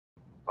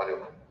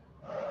Valeu.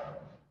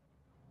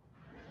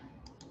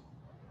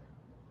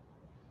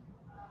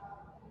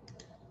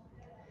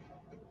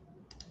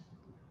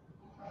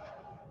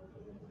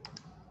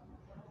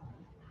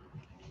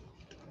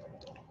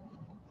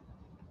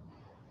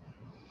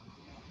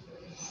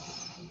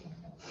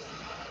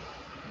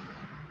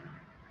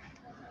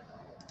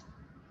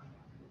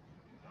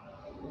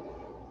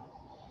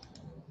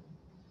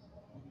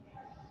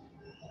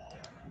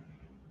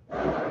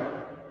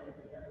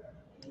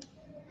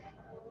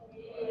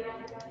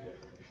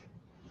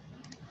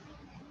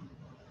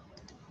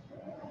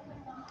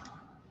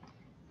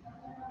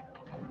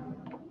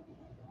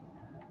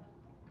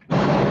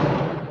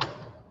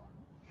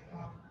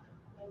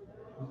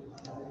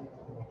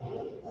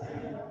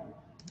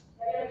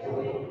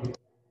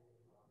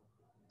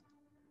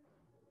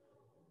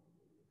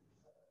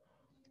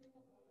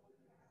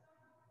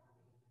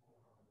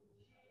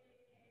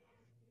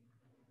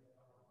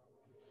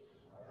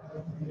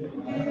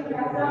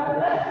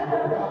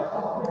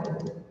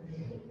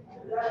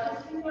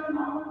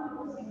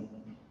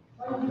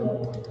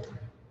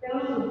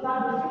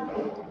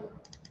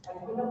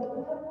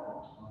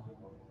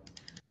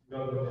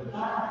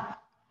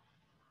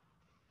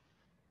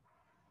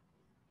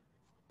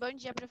 Bom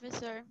dia,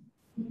 professor.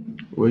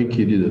 Oi,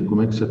 querida,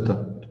 como é que você está?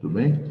 Tudo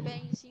bem?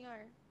 Bem, senhor.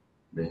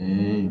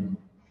 Bem.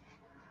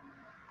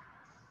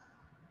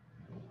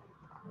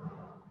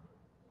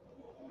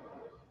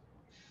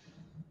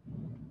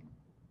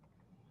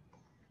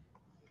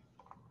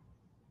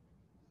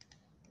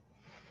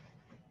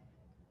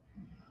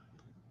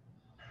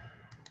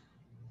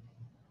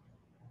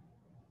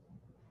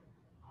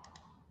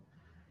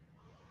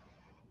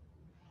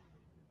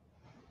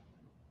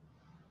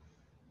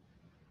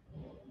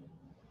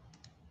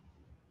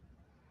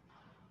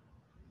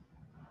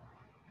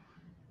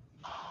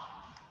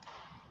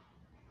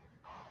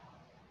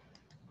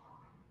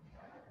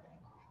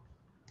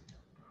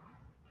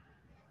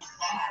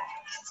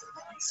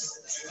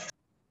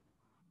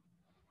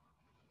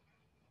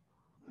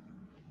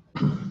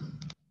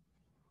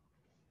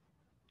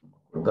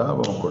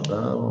 Vamos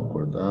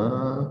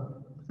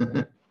acordar.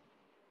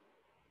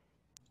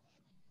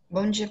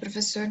 Bom dia,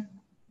 professor.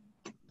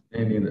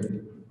 Bem, linda.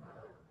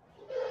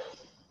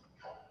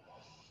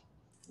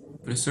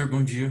 Professor,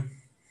 bom dia.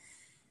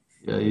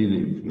 E aí,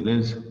 David,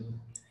 beleza?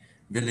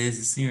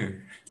 Beleza,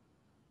 senhor?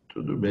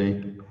 Tudo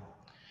bem.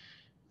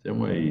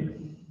 Tamo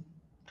aí.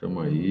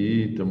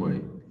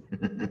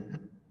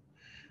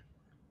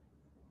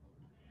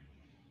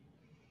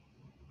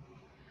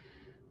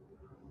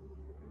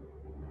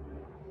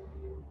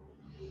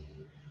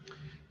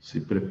 Se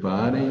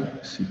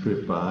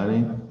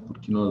preparem,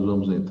 porque nós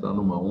vamos entrar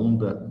numa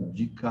onda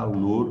de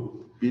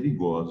calor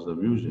perigosa,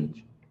 viu,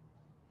 gente?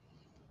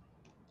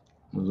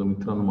 Nós vamos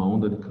entrar numa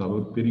onda de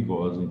calor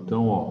perigosa.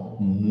 Então, ó,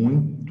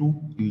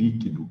 muito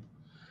líquido,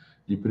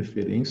 de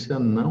preferência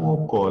não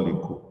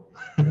alcoólico,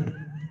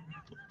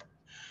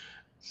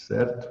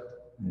 certo?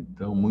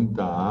 Então,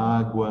 muita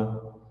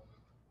água,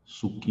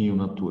 suquinho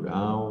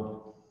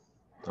natural,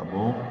 tá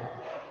bom?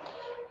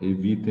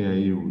 Evitem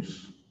aí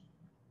os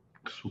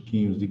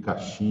suquinhos de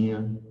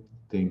caixinha,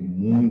 tem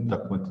muita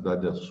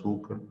quantidade de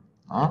açúcar,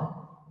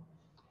 tá?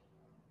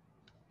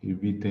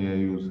 Evitem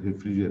aí os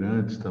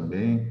refrigerantes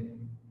também.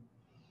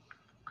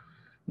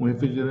 Um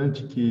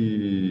refrigerante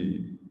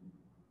que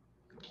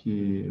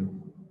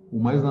o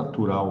mais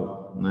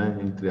natural, né,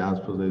 entre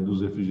aspas, aí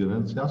dos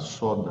refrigerantes é a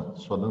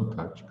soda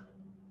antártica.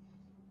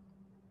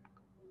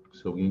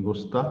 Se alguém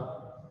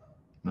gostar,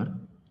 né?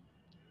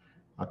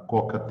 A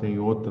Coca tem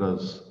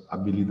outras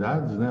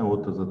habilidades, né,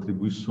 outras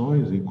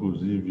atribuições,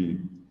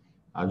 inclusive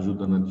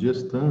ajuda na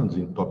digestão,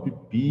 desentope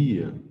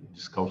pia,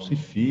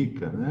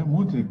 descalcifica, né, um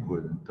monte de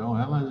coisa. Então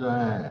ela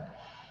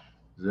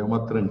já é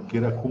uma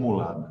tranqueira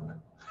acumulada,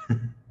 né?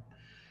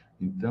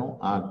 Então,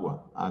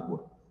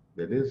 água,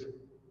 beleza?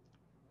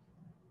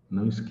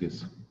 Não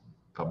esqueça,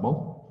 tá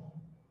bom?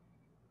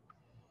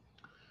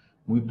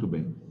 Muito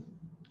bem.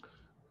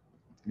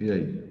 E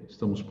aí,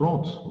 estamos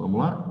prontos? Vamos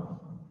lá?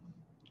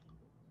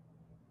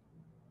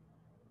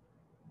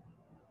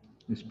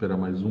 Espera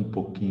mais um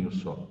pouquinho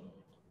só.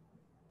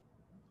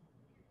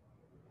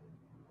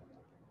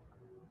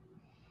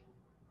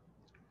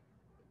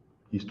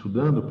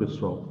 Estudando,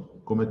 pessoal?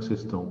 Como é que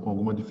vocês estão? Com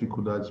alguma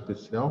dificuldade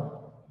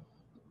especial?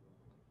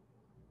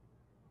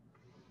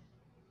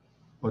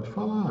 Pode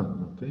falar,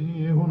 não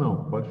tem erro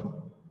não, pode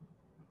falar.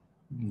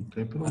 Não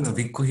tem Tá problema.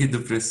 bem corrido,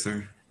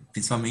 professor.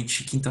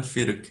 Principalmente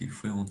quinta-feira, que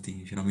foi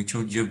ontem. Geralmente é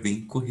um dia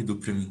bem corrido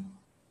para mim.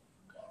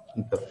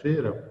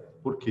 Quinta-feira?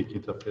 Por que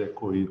quinta-feira é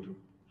corrido?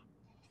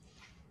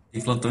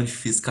 Tem plantão de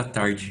física à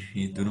tarde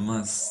e dura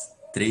umas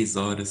 3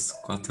 horas,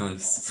 4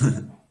 horas.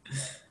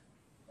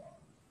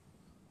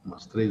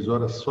 Umas 3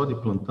 horas só de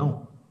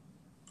plantão?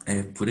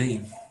 É, por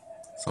aí.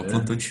 Só É,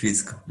 plantão de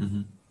física.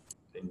 Uhum.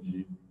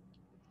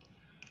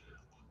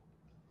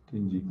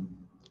 entendi.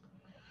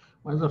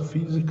 Mas a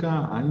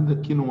física, ainda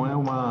que não é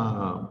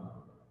uma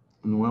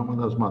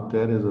das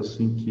matérias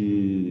assim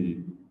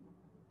que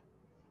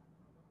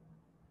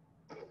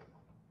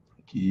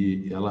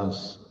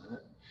elas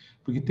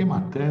Porque tem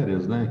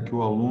matérias, né, que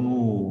o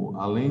aluno,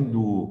 além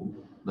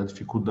da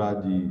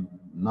dificuldade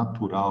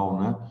natural,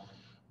 né,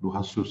 do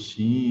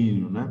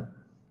raciocínio, né,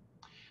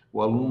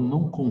 o aluno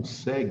não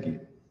consegue,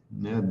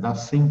 né, dar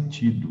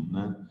sentido,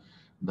 né,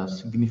 dar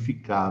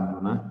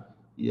significado, né,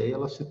 e aí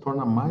ela se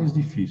torna mais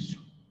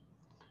difícil.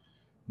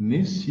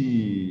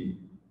 Nesse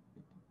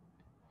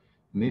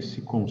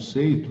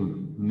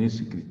conceito,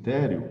 nesse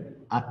critério,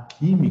 a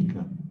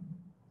química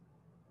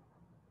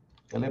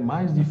ela é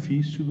mais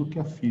difícil do que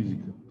a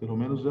física, pelo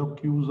menos é o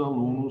que os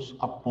alunos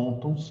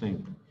apontam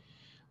sempre,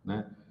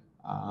 né?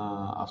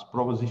 As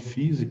provas de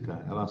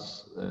física,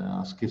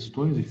 as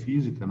questões de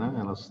física, né?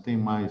 Elas têm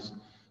mais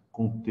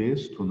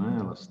contexto, né?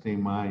 Elas têm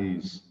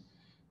mais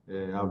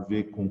a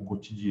ver com o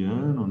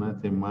cotidiano, né?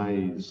 Tem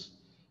mais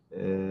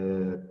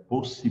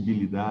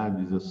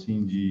possibilidades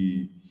assim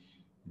de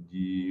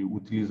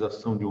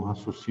utilização de um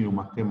raciocínio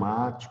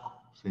matemático,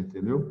 você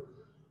entendeu?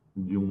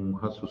 De um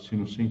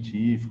raciocínio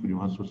científico, de um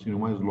raciocínio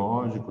mais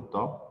lógico e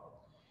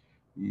tal.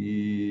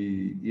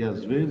 E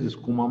às vezes,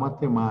 com uma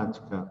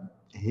matemática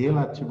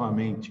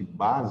relativamente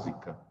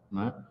básica,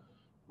 né,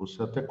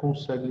 você até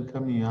consegue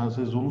encaminhar as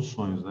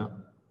resoluções, né?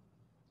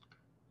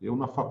 Eu,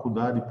 na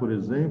faculdade, por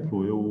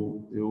exemplo,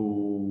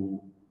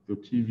 eu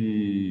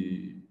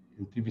tive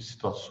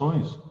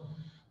situações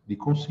de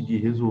conseguir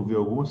resolver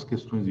algumas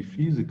questões de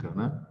física,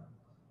 né,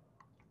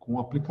 com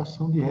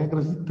aplicação de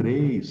regras de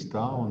três,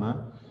 tal,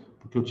 né?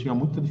 Porque eu tinha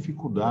muita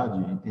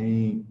dificuldade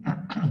em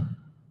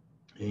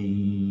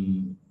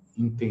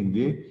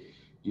entender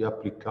e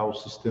aplicar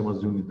os sistemas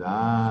de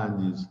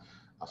unidades,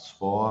 as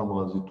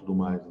fórmulas e tudo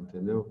mais,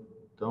 entendeu?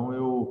 Então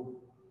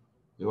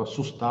eu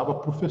assustava o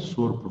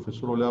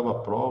professor olhava a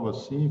prova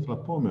assim e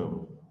falava, pô,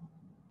 meu,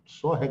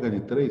 só a regra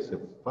de três você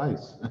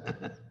faz?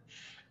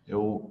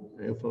 Eu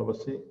falava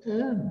assim,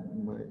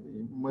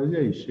 mas e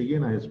aí, cheguei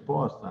na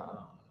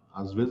resposta?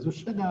 Às vezes eu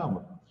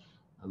chegava,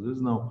 às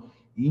vezes não.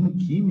 E em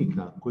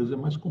química, a coisa é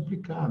mais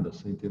complicada,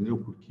 você entendeu?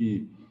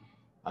 Porque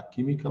a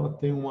química ela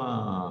tem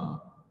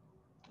uma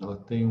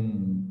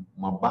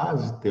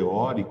base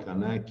teórica,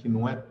 né, que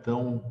não é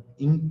tão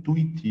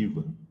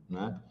intuitiva,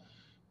 né?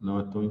 Não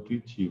é tão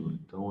intuitiva.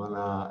 Então,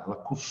 ela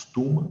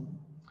costuma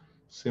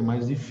ser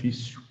mais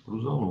difícil para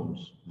os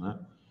alunos, né?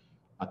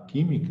 A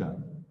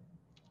química,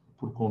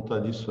 por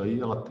conta disso aí,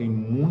 ela tem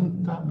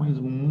muita, mas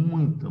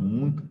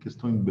muita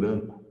questão em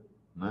branco,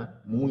 né?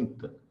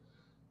 Muita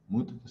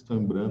questão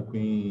em branco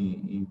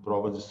em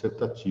provas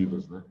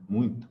dissertativas, né?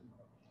 Muita.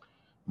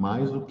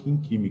 Mais do que em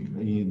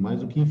química, e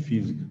mais do que em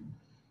física.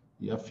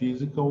 E a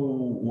física,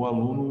 o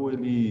aluno,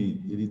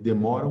 ele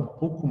demora um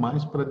pouco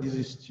mais para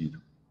desistir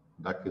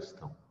da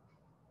questão,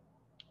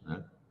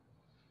 né?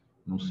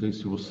 Não sei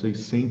se vocês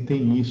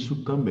sentem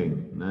isso também,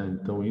 né?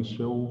 Então,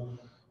 isso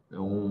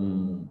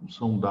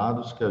são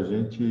dados que a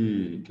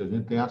gente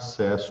tem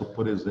acesso,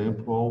 por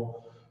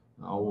exemplo,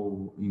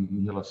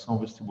 em relação ao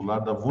vestibular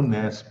da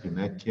VUNESP,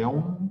 né? Que é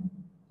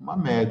uma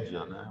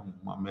média, né?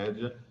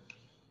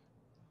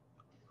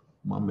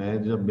 Uma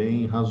média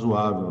bem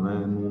razoável,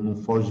 né? Não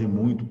foge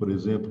muito, por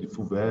exemplo, de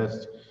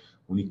FUVEST,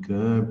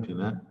 Unicamp,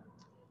 né?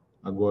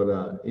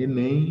 Agora,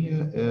 Enem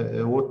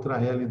é outra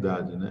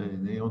realidade, né?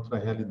 Enem é outra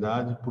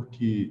realidade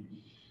porque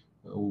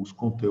os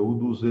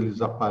conteúdos,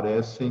 eles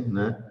aparecem,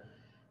 né,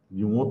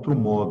 de um outro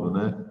modo,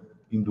 né?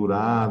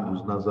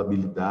 Pendurados nas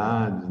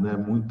habilidades, né?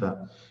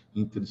 Muita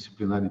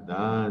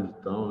interdisciplinaridade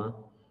e tal, né?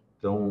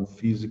 Então,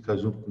 física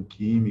junto com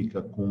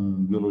química, com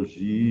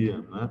biologia,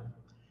 né?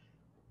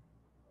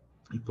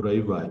 E por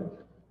aí vai.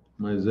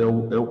 Mas é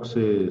o que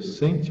você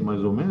sente,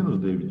 mais ou menos,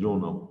 David, ou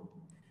não?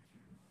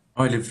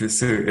 Olha,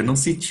 professor, eu não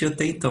senti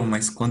até então,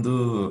 mas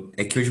quando.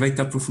 É que hoje vai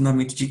ter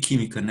aprofundamento de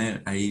química,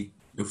 né? Aí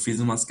eu fiz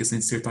umas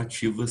questões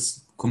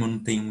dissertativas, como eu não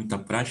tenho muita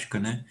prática,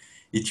 né?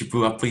 E, tipo,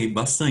 eu apanhei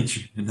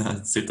bastante na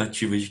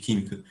dissertativa de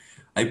química.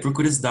 Aí, por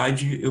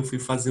curiosidade, eu fui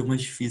fazer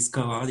umas de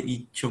física lá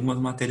e tinha algumas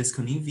matérias que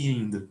eu nem vi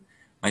ainda.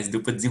 Mas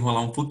deu pra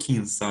desenrolar um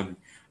pouquinho, sabe?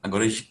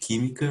 Agora, de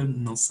química,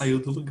 não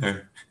saiu do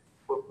lugar.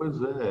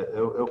 Pois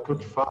é o que eu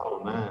te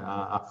falo, né?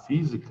 A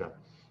física,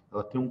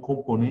 ela tem um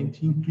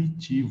componente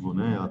intuitivo,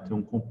 né? Ela tem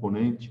um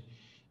componente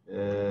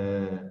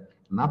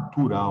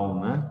natural,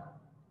 né?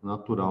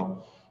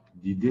 Natural,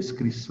 de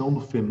descrição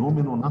do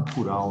fenômeno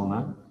natural,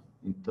 né?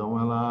 Então,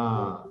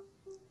 ela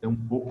é um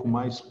pouco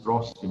mais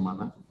próxima,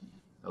 né?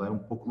 Ela é um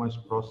pouco mais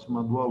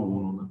próxima do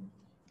aluno, né?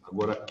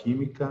 Agora, a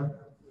química,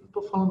 não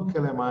estou falando que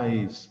ela é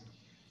mais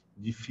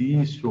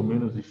difícil ou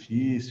menos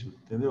difícil,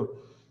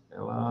 entendeu?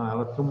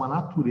 Ela tem uma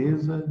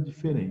natureza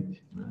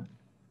diferente, né?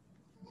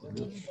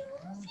 Entendeu?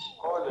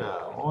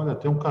 Olha,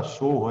 tem um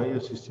cachorro aí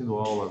assistindo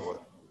aula agora.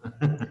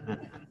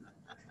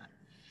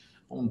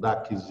 Um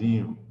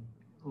daquezinho,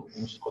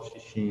 um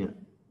salsichinha.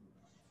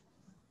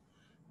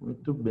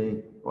 Muito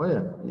bem.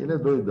 Olha, ele é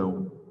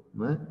doidão,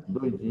 né?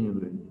 Doidinho,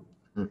 doidinho.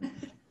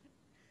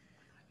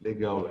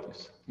 Legal,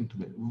 Larissa. Muito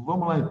bem.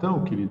 Vamos lá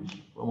então,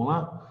 queridos. Vamos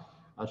lá?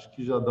 Acho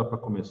que já dá para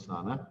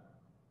começar, né?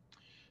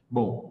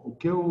 Bom, o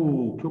que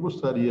eu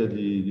gostaria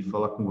de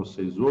falar com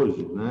vocês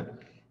hoje, né,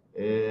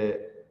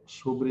 é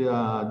sobre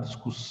a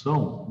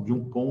discussão de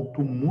um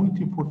ponto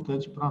muito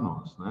importante para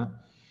nós, né?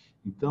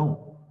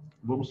 Então,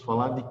 vamos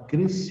falar de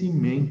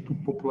crescimento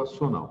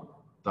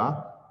populacional,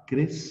 tá?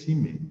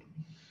 Crescimento.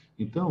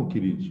 Então,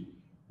 queridos,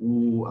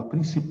 a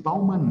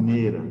principal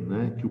maneira,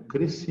 né, que o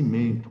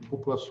crescimento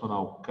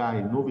populacional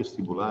cai no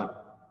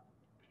vestibular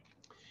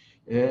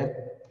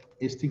é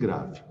este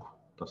gráfico,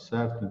 tá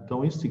certo?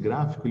 Então, este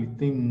gráfico ele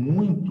tem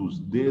muitos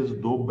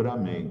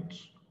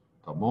desdobramentos,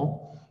 tá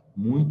bom?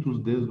 Muitos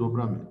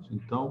desdobramentos.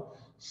 Então,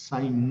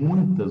 saem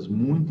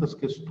muitas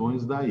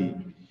questões daí.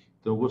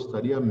 Então, eu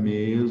gostaria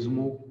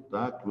mesmo,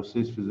 tá, que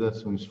vocês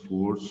fizessem um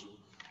esforço,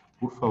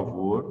 por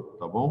favor,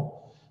 tá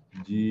bom?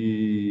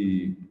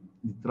 De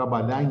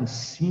trabalhar em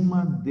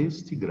cima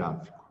deste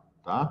gráfico,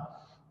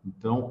 tá?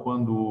 Então,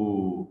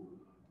 quando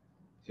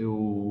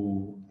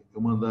eu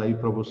mandar aí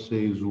para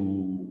vocês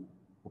o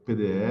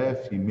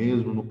PDF,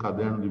 mesmo no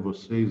caderno de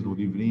vocês, no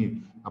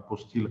livrinho, na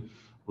apostila,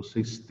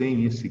 vocês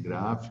têm esse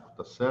gráfico,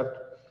 tá certo?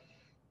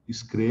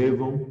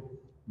 Escrevam,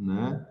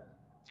 né?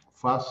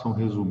 Façam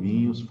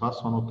resuminhos,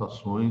 façam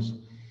anotações,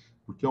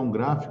 porque é um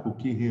gráfico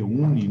que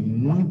reúne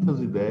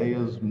muitas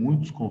ideias,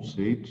 muitos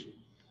conceitos,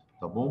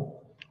 tá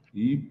bom?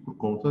 E por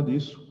conta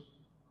disso,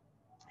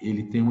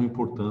 ele tem uma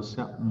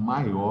importância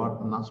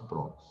maior nas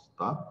provas,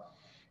 tá?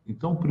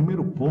 Então, o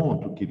primeiro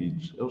ponto,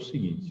 queridos, é o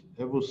seguinte,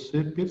 é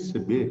você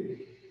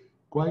perceber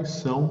quais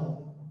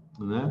são,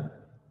 né,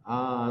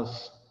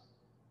 as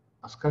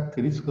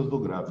características do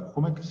gráfico,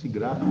 como é que esse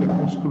gráfico é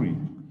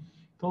construído.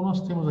 Então,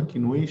 nós temos aqui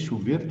no eixo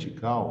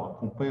vertical,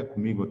 acompanha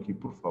comigo aqui,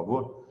 por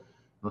favor,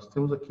 nós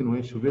temos aqui no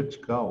eixo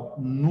vertical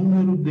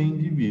número de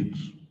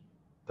indivíduos,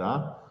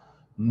 tá?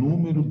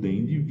 Número de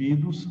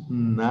indivíduos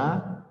na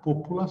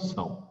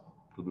população,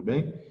 tudo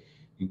bem?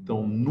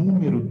 Então,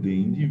 número de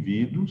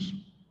indivíduos,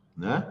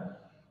 né,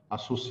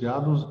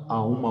 associados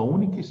a uma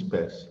única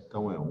espécie.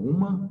 Então, é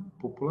uma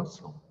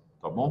população,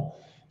 tá bom?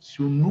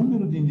 Se o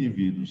número de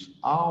indivíduos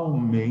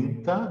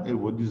aumenta, eu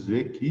vou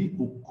dizer que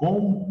o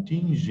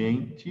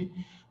contingente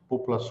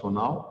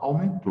populacional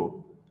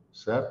aumentou,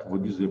 certo? Vou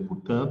dizer,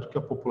 portanto, que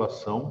a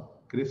população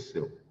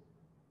cresceu,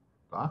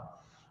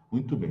 tá?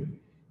 Muito bem.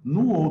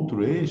 No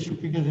outro eixo, o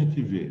que a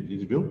gente vê? A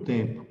gente vê o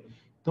tempo.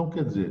 Então,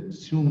 quer dizer,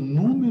 se o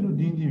número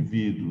de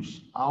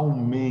indivíduos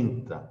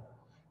aumenta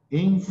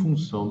em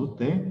função do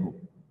tempo,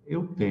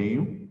 eu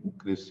tenho o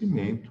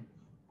crescimento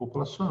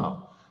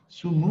populacional.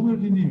 Se o número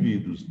de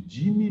indivíduos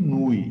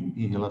diminui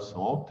em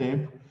relação ao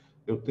tempo,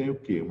 eu tenho o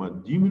quê? Uma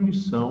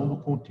diminuição do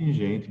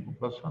contingente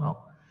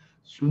populacional.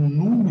 Se o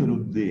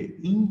número de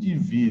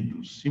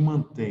indivíduos se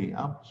mantém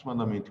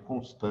aproximadamente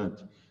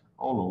constante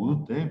ao longo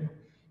do tempo,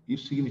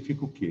 isso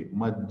significa o quê?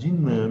 Uma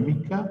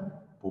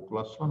dinâmica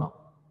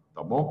populacional,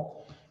 tá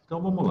bom?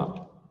 Então, vamos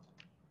lá.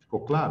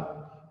 Ficou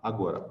claro?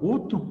 Agora,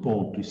 outro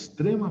ponto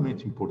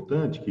extremamente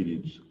importante,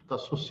 queridos, está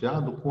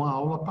associado com a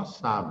aula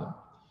passada.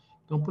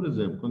 Então, por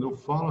exemplo, quando eu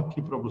falo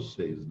aqui para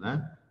vocês,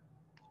 né?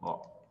 Ó,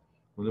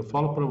 quando eu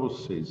falo para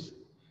vocês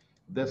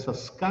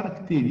dessas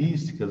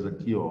características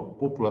aqui, ó,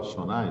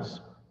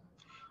 populacionais,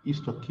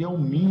 isto aqui é o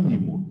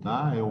mínimo,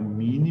 tá? É o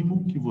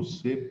mínimo que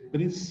você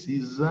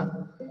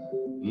precisa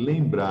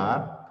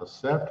lembrar, tá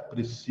certo?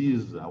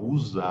 Precisa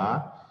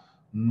usar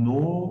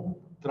no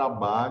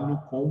trabalho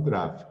com o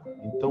gráfico.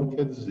 Então,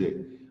 quer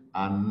dizer,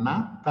 a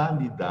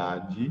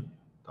natalidade,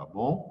 tá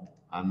bom?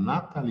 A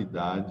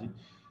natalidade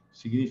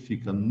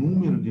significa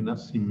número de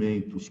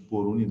nascimentos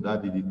por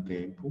unidade de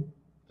tempo,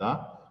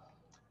 tá?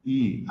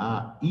 E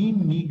a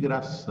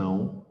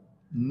imigração,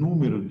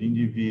 número de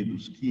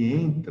indivíduos que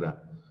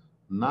entra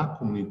na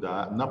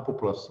comunidade, na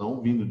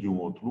população, vindo de um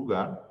outro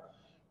lugar,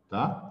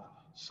 tá?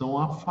 São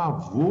a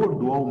favor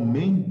do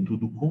aumento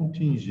do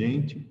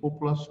contingente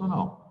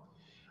populacional.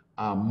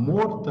 A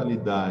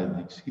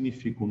mortalidade, que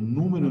significa o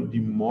número de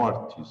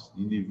mortes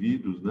de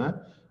indivíduos,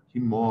 né, que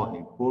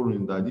morrem por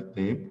unidade de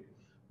tempo,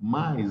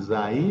 mais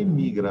a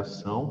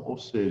emigração, ou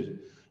seja,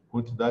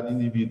 quantidade de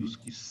indivíduos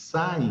que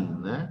saem,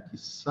 né, que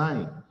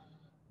saem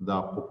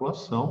da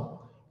população,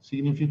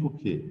 significa o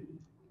quê?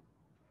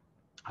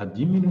 A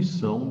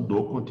diminuição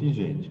do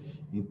contingente.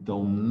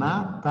 Então,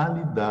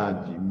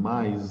 natalidade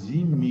mais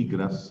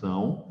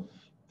imigração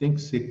tem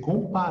que ser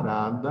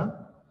comparada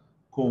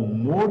com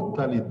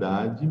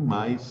mortalidade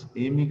mais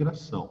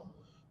emigração.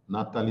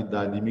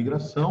 Natalidade e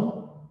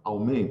imigração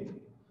aumenta.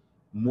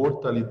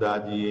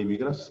 Mortalidade e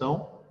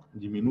emigração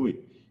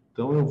diminui.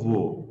 Então, eu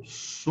vou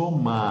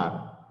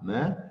somar,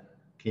 né,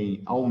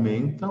 quem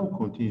aumenta o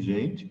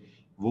contingente,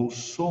 vou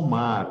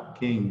somar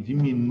quem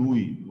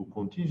diminui o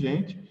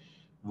contingente,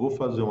 vou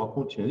fazer uma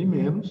continha de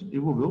menos e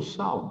vou ver o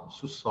saldo.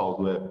 Se o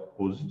saldo é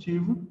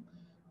positivo,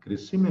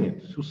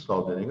 crescimento. Se o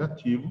saldo é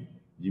negativo,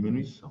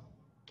 diminuição.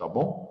 Tá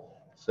bom?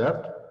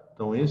 Certo?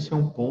 Então, esse é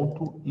um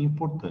ponto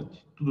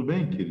importante. Tudo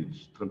bem,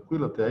 queridos?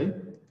 Tranquilo até aí?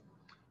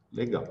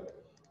 Legal.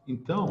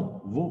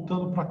 Então,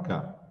 voltando para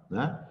cá,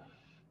 né?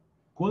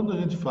 Quando a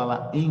gente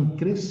fala em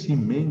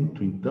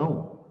crescimento,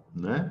 então,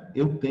 né,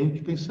 eu tenho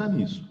que pensar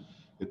nisso.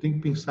 Eu tenho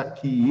que pensar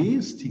que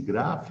este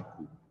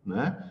gráfico,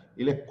 né,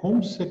 ele é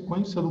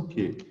consequência do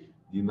quê?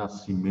 de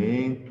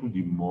nascimento,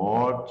 de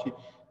morte,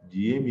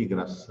 de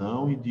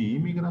emigração e de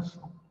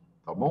imigração,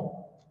 tá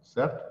bom?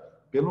 Certo?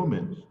 Pelo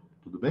menos,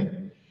 tudo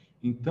bem?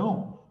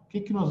 Então, o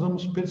que nós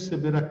vamos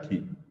perceber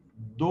aqui?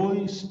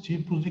 Dois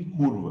tipos de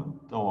curva.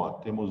 Então, ó,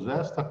 temos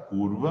esta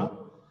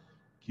curva,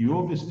 que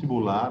o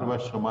vestibular vai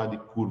chamar de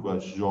curva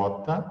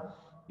J,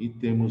 e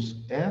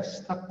temos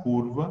esta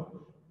curva,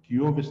 que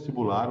o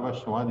vestibular vai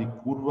chamar de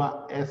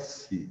curva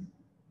S,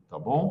 tá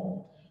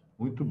bom?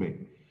 Muito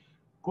bem.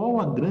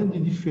 Qual a grande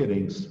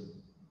diferença?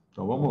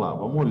 Então, vamos lá,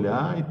 vamos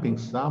olhar e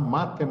pensar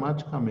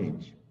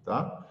matematicamente,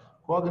 tá?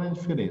 Qual a grande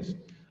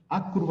diferença? A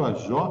curva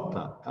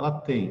J, ela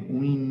tem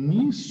um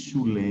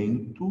início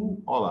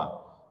lento, olha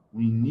lá,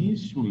 um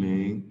início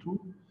lento,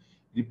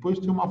 depois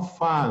tem uma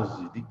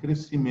fase de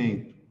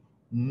crescimento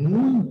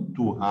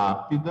muito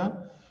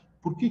rápida.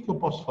 Por que eu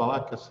posso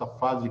falar que essa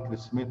fase de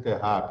crescimento é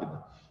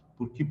rápida?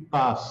 Porque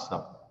passa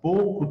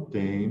pouco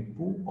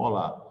tempo, olha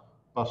lá,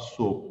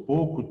 passou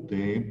pouco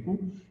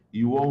tempo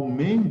e o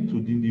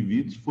aumento de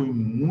indivíduos foi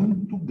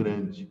muito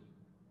grande,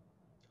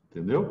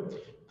 entendeu?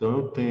 Então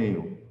eu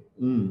tenho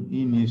um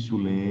início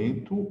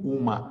lento,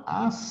 uma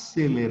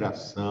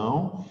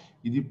aceleração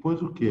e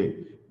depois o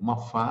quê? Uma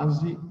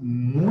fase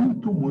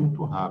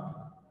muito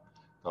rápida,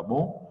 tá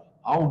bom?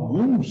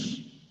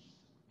 Alguns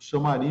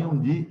chamariam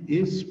de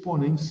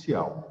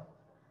exponencial,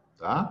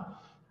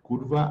 tá?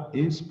 Curva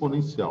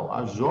exponencial.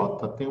 A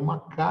J tem uma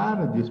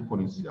cara de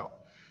exponencial.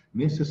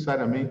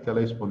 Necessariamente ela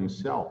é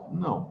exponencial?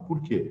 Não.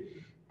 Por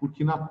quê?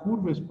 Porque na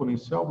curva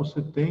exponencial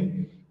você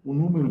tem o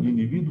número de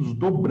indivíduos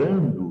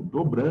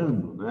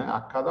dobrando, né,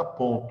 a cada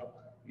ponto.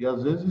 E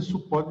às vezes isso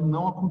pode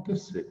não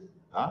acontecer,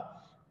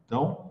 tá?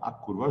 Então, a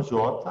curva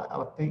J,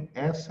 ela tem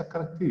essa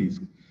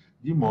característica.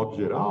 De modo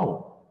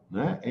geral,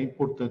 né, é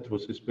importante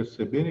vocês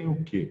perceberem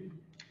o quê?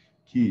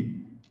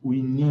 Que o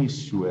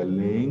início é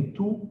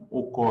lento,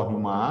 ocorre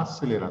uma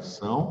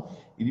aceleração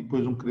e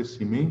depois um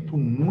crescimento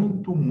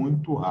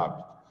muito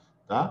rápido,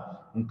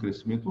 tá? Um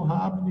crescimento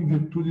rápido em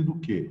virtude do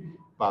quê?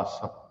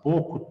 Passa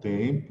pouco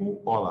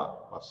tempo, olha lá,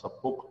 passa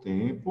pouco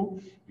tempo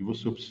e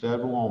você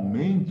observa um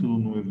aumento no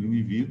número de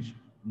indivíduos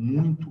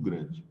muito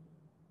grande,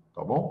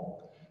 tá bom?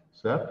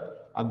 Certo?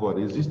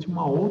 Agora, existe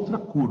uma outra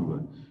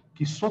curva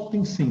que só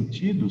tem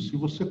sentido se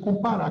você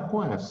comparar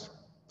com essa,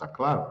 tá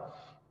claro?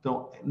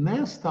 Então,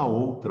 nesta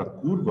outra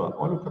curva,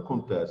 olha o que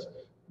acontece.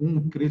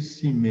 Um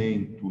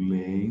crescimento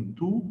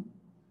lento,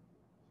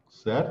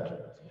 certo?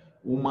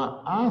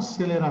 Uma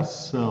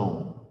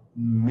aceleração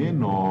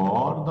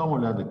menor, dá uma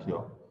olhada aqui,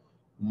 ó.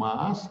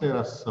 Uma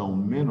aceleração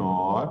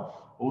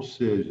menor, ou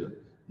seja,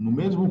 no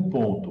mesmo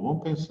ponto,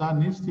 vamos pensar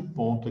neste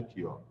ponto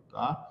aqui, ó,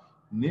 tá?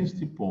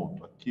 Neste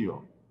ponto aqui,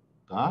 ó,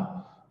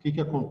 tá? O que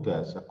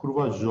acontece? A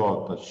curva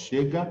J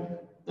chega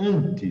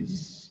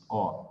antes,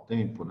 ó,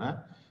 tempo,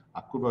 né?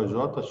 A curva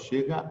J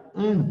chega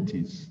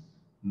antes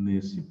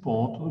nesse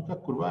ponto do que a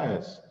curva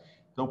S.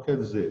 Então, quer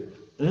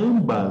dizer,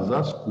 ambas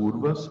as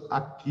curvas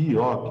aqui,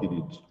 ó,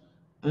 queridos,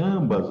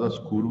 ambas as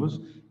curvas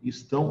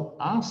estão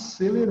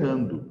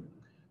acelerando.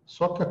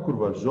 Só que a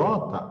curva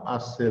J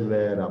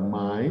acelera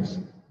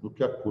mais do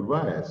que a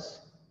curva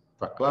S.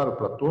 Tá claro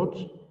para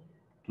todos?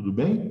 Tudo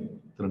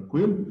bem?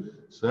 Tranquilo?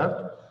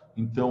 Certo?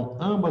 Então,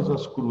 ambas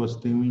as curvas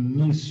têm um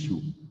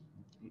início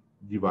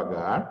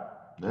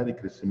devagar, né, de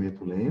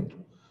crescimento lento,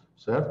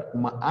 certo?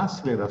 Uma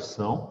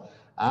aceleração.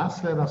 A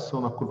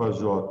aceleração na curva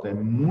J é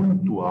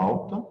muito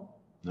alta,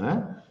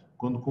 né?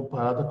 Quando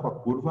comparada com a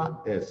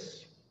curva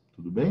S.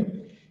 Tudo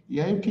bem? E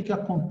aí o que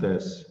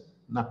acontece?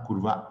 Na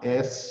curva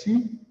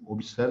S,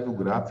 observe o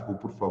gráfico,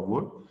 por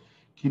favor,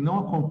 que não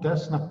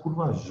acontece na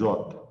curva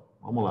J.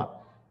 Vamos lá.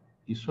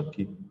 Isso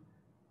aqui.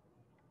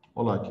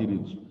 Olá,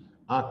 queridos.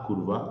 A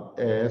curva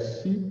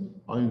S,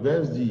 ao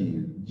invés de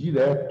ir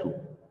direto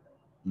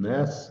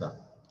nessa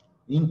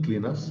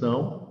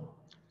inclinação,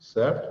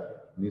 certo?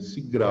 Nesse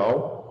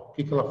grau, o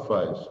que ela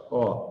faz?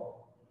 Ó,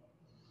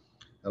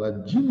 ela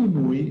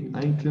diminui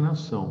a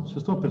inclinação. Vocês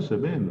estão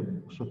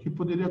percebendo? Isso aqui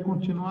poderia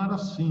continuar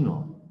assim,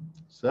 ó,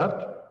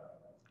 certo?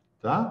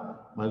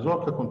 Tá? Mas olha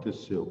o que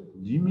aconteceu.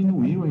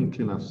 Diminuiu a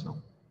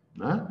inclinação,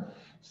 né?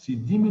 Se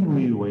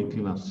diminuiu a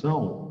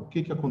inclinação, o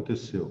que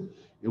aconteceu?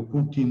 Eu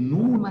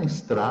continuo na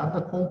estrada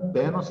com o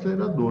pé no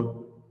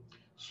acelerador.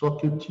 Só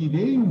que eu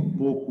tirei um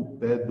pouco o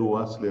pé do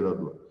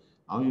acelerador.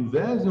 Ao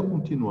invés de eu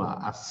continuar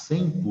a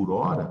 100 por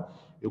hora,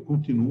 eu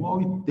continuo a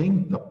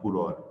 80 por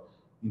hora.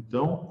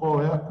 Então, qual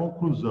é a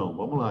conclusão?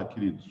 Vamos lá,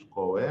 queridos.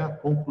 Qual é a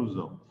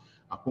conclusão?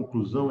 A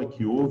conclusão é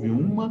que houve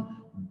uma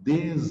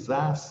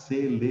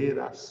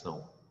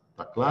desaceleração.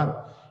 Tá claro?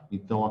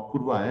 Então, a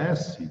curva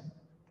S,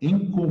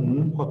 em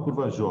comum com a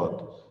curva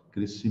J,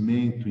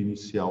 crescimento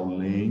inicial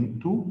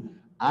lento,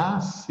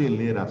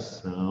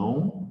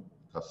 aceleração,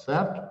 tá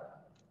certo?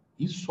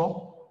 E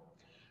só.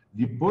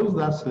 Depois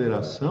da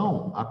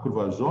aceleração, a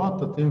curva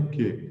J tem o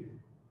quê?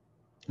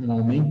 Um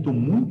aumento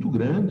muito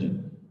grande,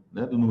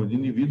 né, do número de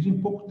indivíduos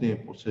em pouco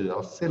tempo, ou seja,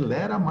 ela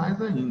acelera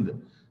mais ainda,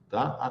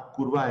 tá? A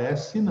curva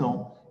S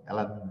não,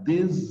 ela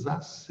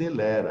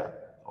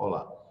desacelera, olha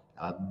lá,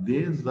 ela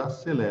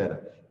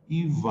desacelera.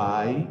 e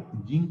vai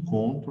de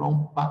encontro a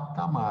um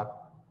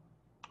patamar.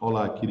 Olha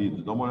lá,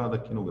 queridos, dá uma olhada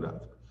aqui no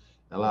gráfico.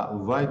 Ela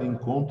vai de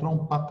encontro a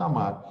um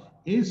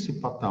patamar.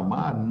 Esse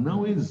patamar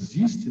não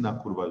existe na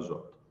curva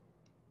J.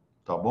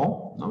 Tá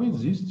bom? Não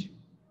existe.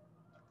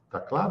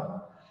 Tá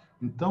claro?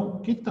 Então, o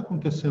que está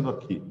acontecendo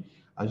aqui?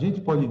 A gente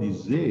pode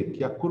dizer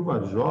que a curva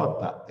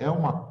J é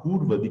uma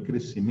curva de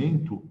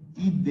crescimento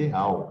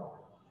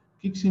ideal. O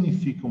que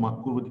significa uma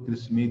curva de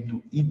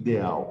crescimento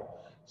ideal?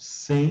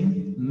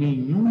 Sem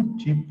nenhum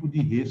tipo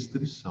de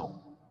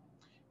restrição.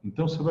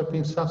 Então, você vai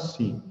pensar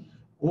assim,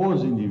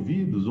 os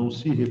indivíduos vão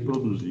se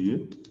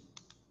reproduzir,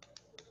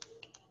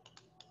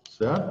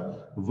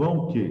 certo? Vão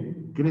o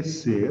quê?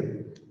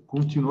 Crescer,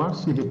 continuar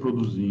se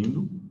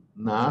reproduzindo,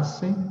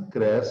 nascem,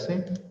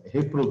 crescem,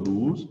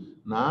 reproduz,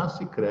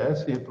 nasce,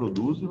 cresce,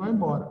 reproduz e vai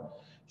embora.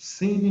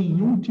 Sem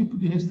nenhum tipo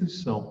de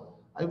restrição.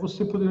 Aí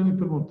você poderia me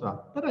perguntar,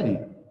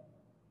 peraí,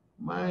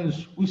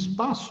 mas o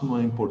espaço não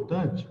é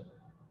importante?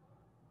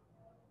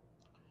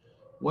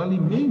 O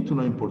alimento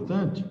não é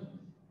importante?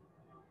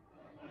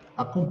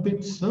 A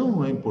competição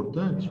não é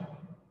importante?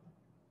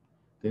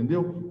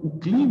 Entendeu? O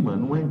clima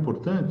não é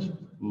importante?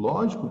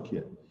 Lógico que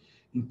é.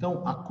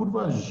 Então, a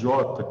curva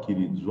J,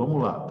 queridos,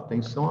 vamos lá,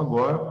 atenção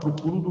agora para o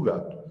pulo do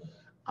gato.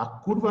 A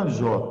curva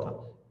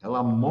J,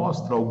 ela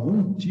mostra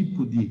algum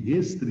tipo de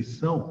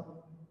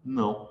restrição?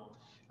 Não.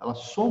 Ela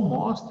só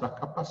mostra a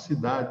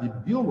capacidade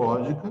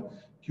biológica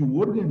que o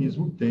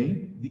organismo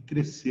tem de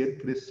crescer,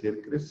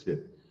 crescer,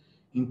 crescer.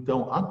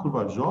 Então, a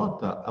curva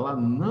J, ela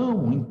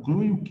não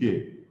inclui o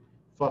quê?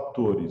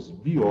 Fatores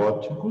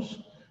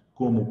bióticos,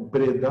 como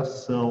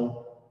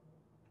predação,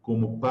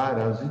 como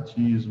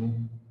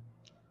parasitismo,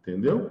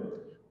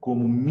 entendeu?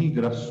 Como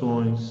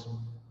migrações,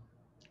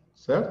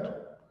 certo?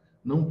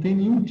 Não tem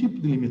nenhum tipo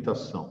de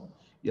limitação.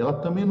 E ela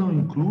também não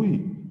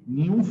inclui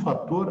nenhum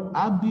fator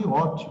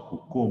abiótico,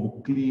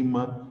 como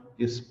clima,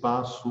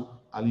 espaço,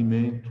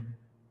 alimento.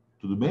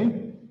 Tudo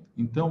bem?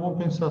 Então, vamos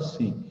pensar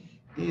assim.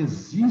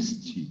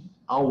 Existe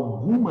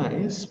alguma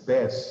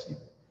espécie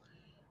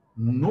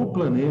no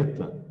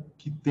planeta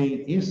que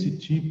tem esse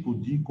tipo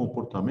de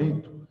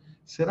comportamento?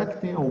 Será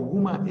que tem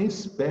alguma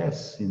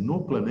espécie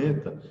no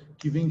planeta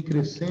que vem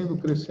crescendo,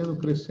 crescendo,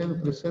 crescendo,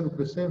 crescendo,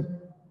 crescendo?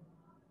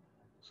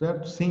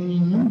 Certo? Sem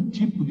nenhum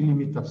tipo de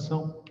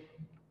limitação?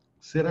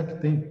 Será que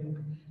tem?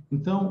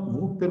 Então,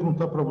 vou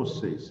perguntar para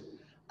vocês.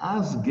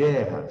 As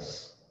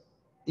guerras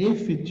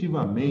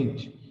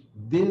efetivamente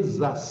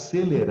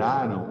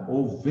desaceleraram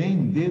ou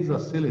vêm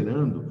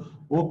desacelerando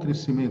o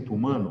crescimento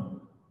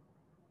humano?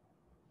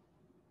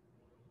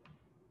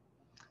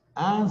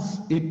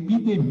 As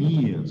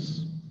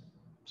epidemias,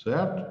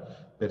 certo?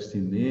 Peste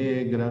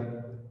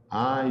negra,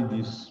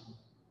 AIDS,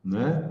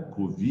 né?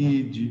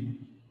 Covid,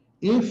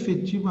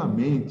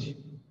 efetivamente,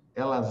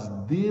 elas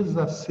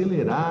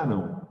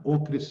desaceleraram o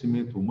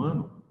crescimento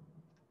humano?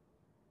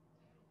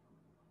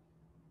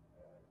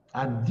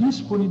 A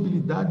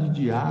disponibilidade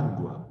de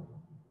água,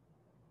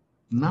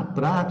 na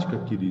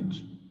prática,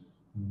 queridos,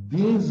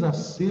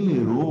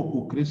 desacelerou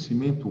o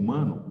crescimento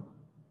humano?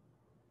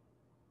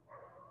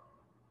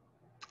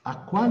 A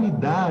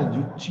qualidade,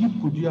 o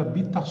tipo de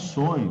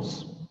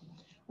habitações,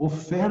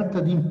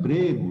 oferta de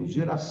emprego,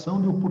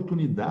 geração de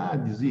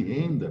oportunidades e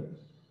renda,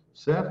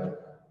 certo?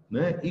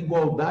 Né?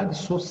 Igualdade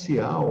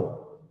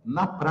social,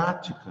 na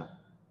prática,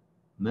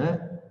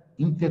 né?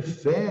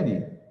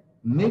 Interfere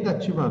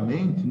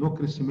negativamente no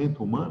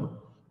crescimento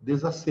humano,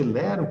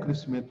 desacelera o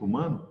crescimento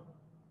humano.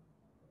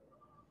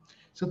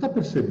 Você está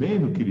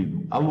percebendo,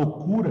 querido, a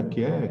loucura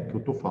que eu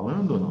estou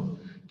falando ou não?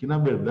 Que na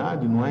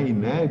verdade não é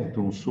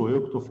inédito, não sou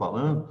eu que estou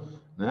falando,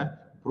 né?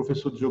 O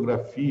professor de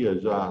geografia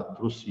já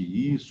trouxe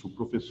isso, o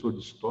professor de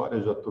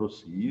história já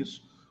trouxe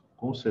isso,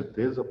 com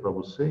certeza para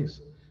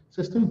vocês.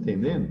 Vocês estão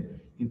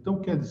entendendo? Então,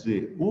 quer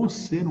dizer, o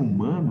ser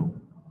humano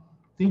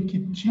tem que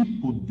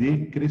tipo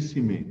de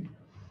crescimento?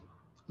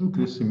 Um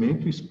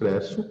crescimento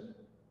expresso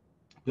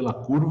pela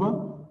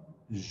curva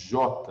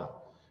J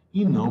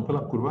e não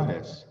pela curva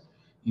S.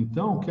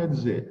 Então, quer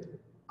dizer,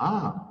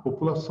 a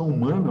população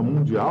humana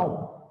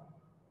mundial,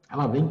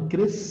 ela vem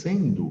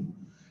crescendo.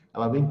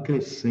 Ela vem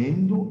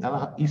crescendo,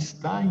 ela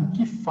está em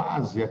que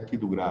fase aqui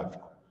do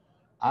gráfico?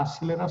 A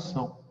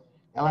aceleração.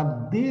 Ela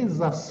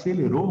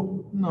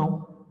desacelerou?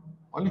 Não.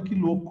 Olha que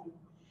louco.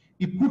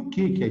 E por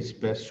que a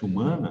espécie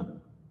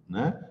humana,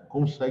 né,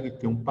 consegue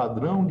ter um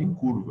padrão de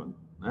curva,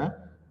 né,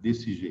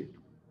 desse jeito?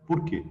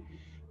 Por quê?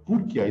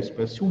 Porque a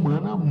espécie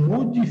humana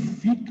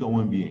modifica o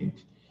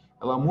ambiente.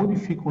 Ela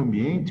modifica o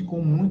ambiente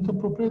com muita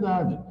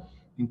propriedade.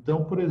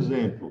 Então, por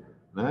exemplo,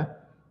 né,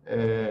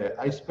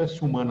 a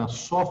espécie humana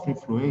sofre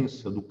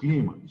influência do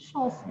clima?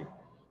 Sofre,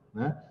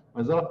 né?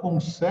 Mas ela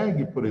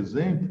consegue, por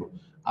exemplo,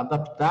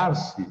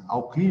 adaptar-se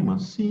ao clima?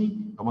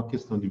 Sim, é uma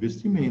questão de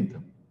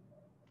vestimenta,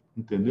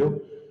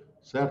 entendeu?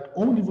 Certo?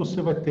 Onde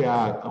você vai ter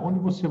água? Onde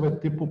você vai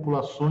ter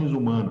populações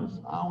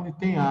humanas? Onde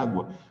tem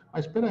água.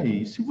 Mas espera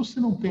aí, e se você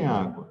não tem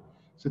água?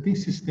 Você tem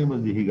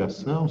sistemas de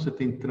irrigação, você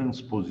tem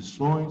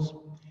transposições.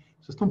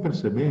 Vocês estão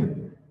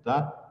percebendo?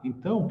 Tá?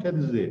 Então, quer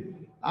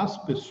dizer, as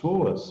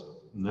pessoas,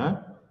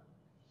 né,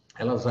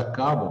 elas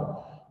acabam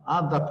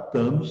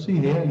adaptando-se,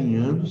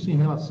 realinhando-se em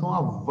relação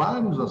a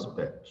vários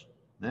aspectos,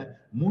 né?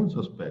 Muitos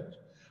aspectos.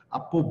 A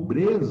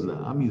pobreza,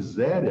 a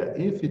miséria,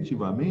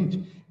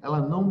 efetivamente, ela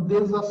não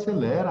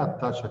desacelera a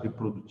taxa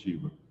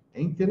reprodutiva.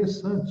 É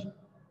interessante.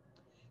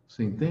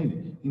 Você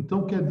entende?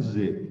 Então, quer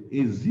dizer,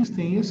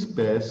 existem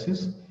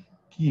espécies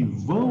que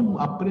vão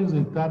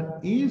apresentar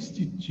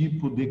este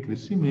tipo de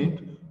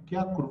crescimento, que é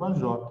a curva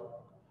J.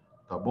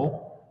 Tá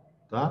bom?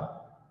 Tá?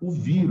 O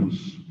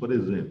vírus, por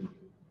exemplo,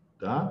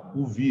 tá?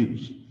 O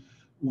vírus.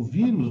 O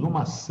vírus,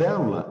 numa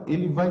célula,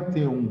 ele vai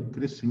ter um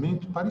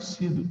crescimento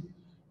parecido.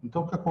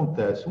 Então, o que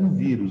acontece? Um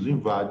vírus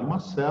invade uma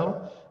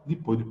célula,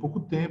 depois de pouco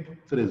tempo,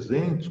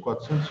 300,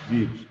 400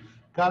 vírus.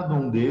 Cada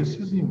um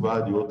desses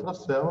invade outra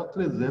célula,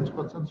 300,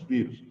 400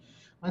 vírus.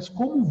 Mas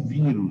como o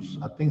vírus,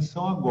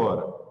 atenção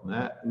agora,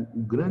 né?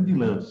 O grande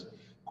lance,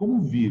 como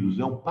o vírus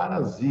é um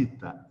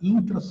parasita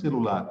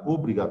intracelular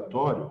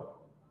obrigatório,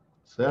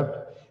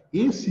 certo?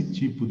 Esse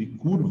tipo de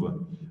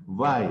curva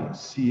vai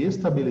se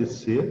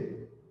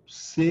estabelecer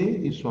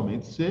se e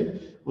somente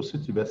se você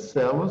tiver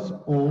células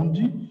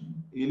onde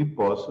ele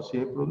possa se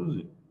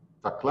reproduzir.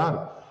 Tá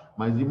claro?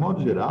 Mas, de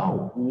modo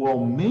geral, o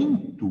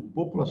aumento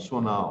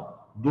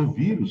populacional do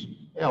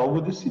vírus é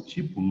algo desse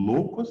tipo,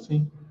 louco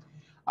assim.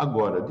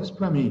 Agora, diz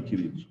para mim,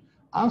 queridos,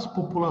 as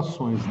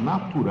populações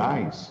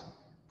naturais,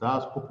 tá?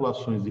 As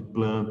populações de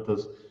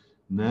plantas,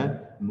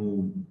 né?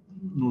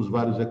 Nos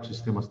vários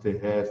ecossistemas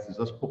terrestres,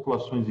 as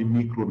populações de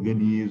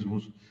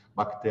micro-organismos,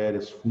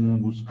 bactérias,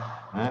 fungos,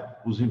 né?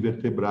 Os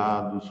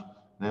invertebrados,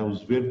 né?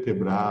 Os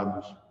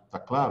vertebrados, tá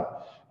claro?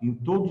 Em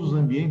todos os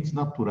ambientes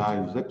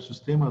naturais, os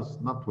ecossistemas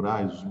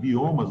naturais, os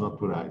biomas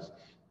naturais,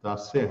 tá?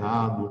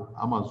 Cerrado,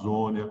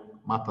 Amazônia,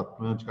 Mata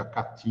Atlântica,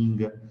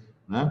 Caatinga,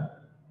 né?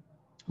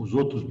 Os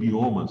outros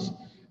biomas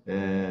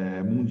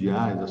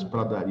mundiais, as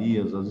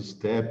pradarias, as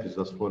estepes,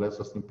 as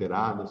florestas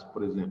temperadas,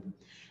 por exemplo.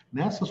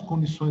 Nessas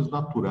condições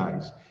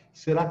naturais,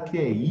 será que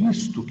é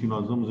isto que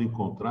nós vamos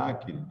encontrar,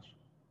 queridos?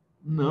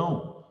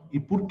 Não. E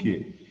por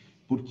quê?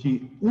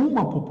 Porque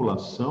uma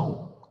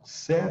população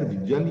serve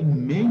de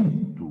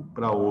alimento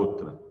para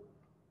outra,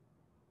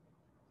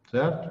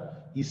 certo?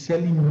 E se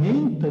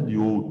alimenta de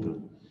outra.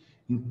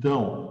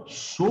 Então,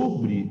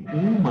 sobre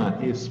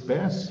uma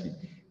espécie,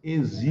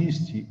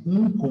 existe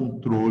um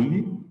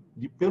controle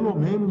de pelo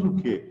menos o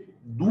quê?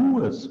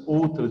 2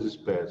 outras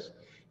espécies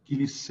que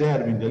lhe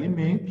servem de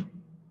alimento,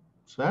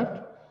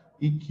 certo?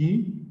 E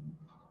que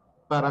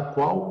para a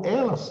qual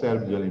ela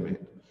serve de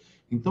alimento.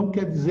 Então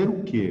quer dizer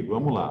o quê?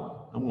 Vamos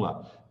lá.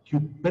 Que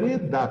o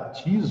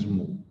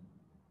predatismo,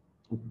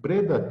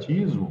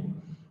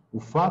 o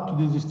fato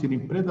de existirem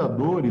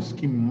predadores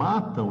que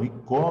matam e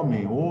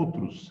comem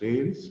outros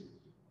seres,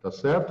 tá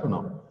certo ou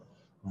não?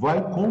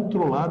 Vai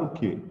controlar o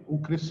quê? O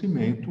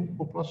crescimento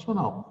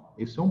populacional.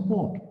 Esse é um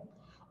ponto.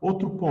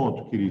 Outro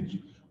ponto,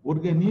 queridos,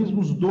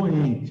 organismos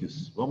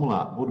doentes. Vamos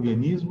lá,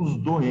 organismos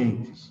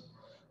doentes.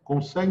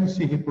 Conseguem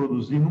se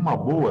reproduzir numa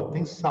boa?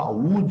 Tem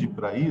saúde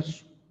para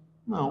isso?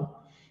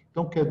 Não.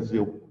 Então, quer dizer,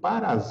 o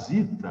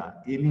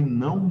parasita, ele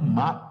não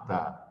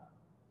mata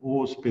o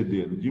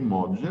hospedeiro, de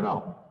modo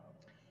geral.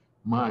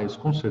 Mas,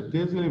 com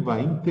certeza, ele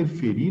vai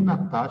interferir na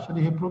taxa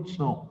de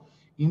reprodução.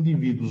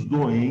 Indivíduos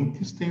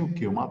doentes têm o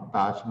quê? Uma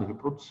taxa de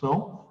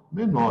reprodução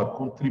menor,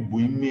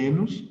 contribuem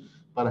menos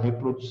para a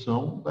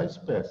reprodução da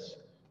espécie,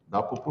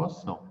 da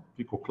população.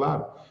 Ficou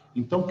claro?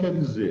 Então, quer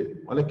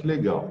dizer, olha que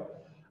legal,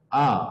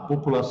 a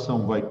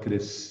população vai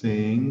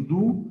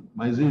crescendo,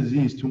 mas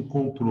existe um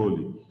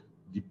controle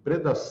de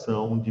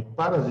predação, de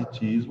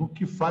parasitismo,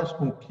 que faz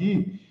com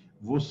que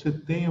você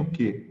tenha o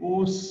quê?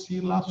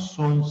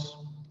 Oscilações,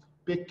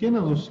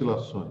 pequenas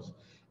oscilações.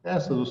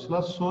 Essas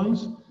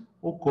oscilações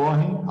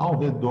ocorrem ao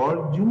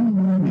redor de um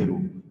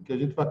número, que a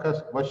gente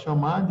vai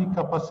chamar de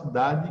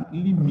capacidade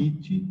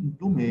limite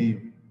do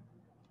meio,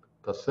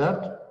 tá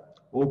certo?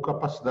 Ou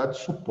capacidade de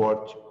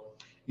suporte.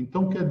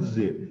 Então, quer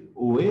dizer,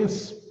 o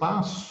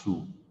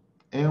espaço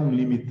é um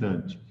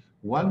limitante,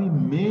 o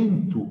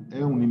alimento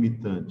é um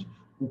limitante,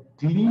 o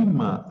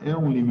clima é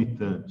um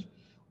limitante,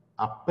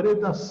 a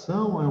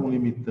predação é um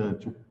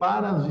limitante, o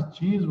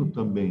parasitismo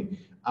também,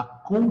 a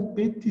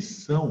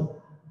competição,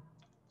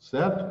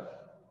 certo?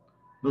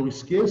 Não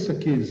esqueça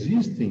que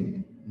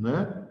existem,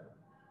 né,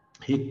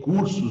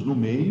 recursos no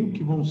meio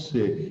que vão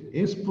ser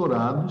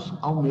explorados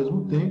ao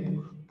mesmo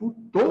tempo por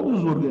todos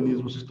os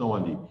organismos que estão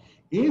ali.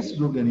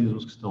 Esses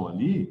organismos que estão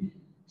ali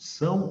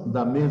são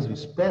da mesma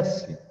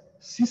espécie?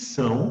 Se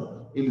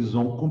são, eles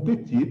vão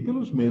competir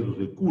pelos mesmos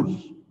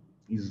recursos,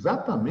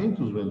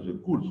 exatamente os mesmos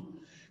recursos.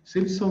 Se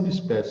eles são de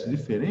espécies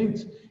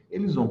diferentes,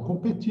 eles vão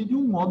competir de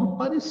um modo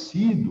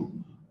parecido,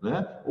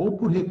 né? Ou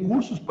por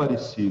recursos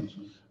parecidos.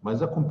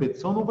 Mas a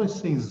competição não vai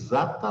ser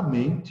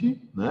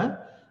exatamente, né,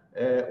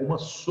 uma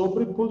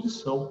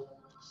sobreposição,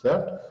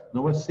 certo?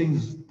 Não vai ser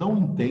tão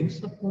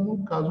intensa como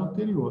no caso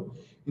anterior.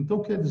 Então,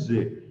 quer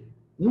dizer,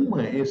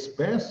 uma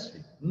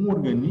espécie, um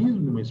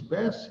organismo, uma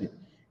espécie,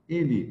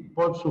 ele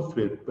pode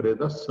sofrer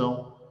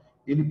predação,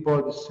 ele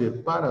pode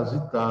ser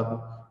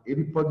parasitado,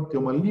 ele pode ter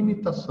uma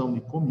limitação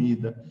de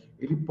comida,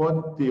 ele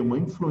pode ter uma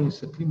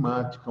influência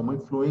climática, uma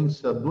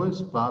influência do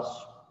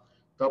espaço,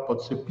 tá?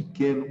 Pode ser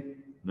pequeno,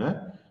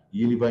 né?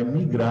 E ele vai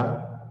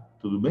migrar,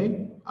 tudo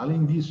bem?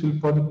 Além disso, ele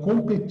pode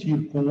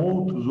competir com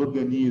outros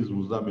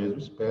organismos da mesma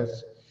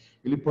espécie,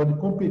 ele pode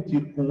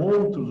competir com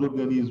outros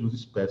organismos de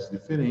espécies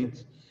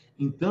diferentes.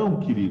 Então,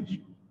 queridos,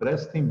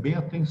 prestem bem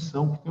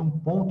atenção que tem um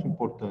ponto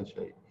importante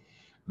aí,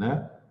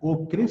 né?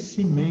 O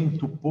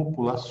crescimento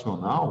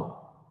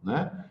populacional,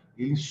 né?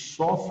 Ele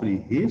sofre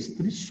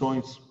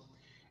restrições,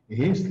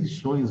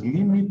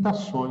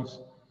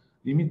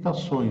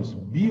 limitações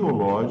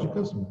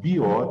biológicas,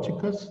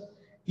 bióticas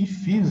e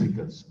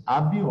físicas,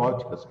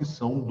 abióticas, que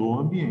são do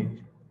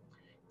ambiente.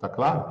 Tá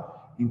claro?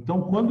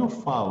 Então, quando eu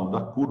falo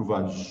da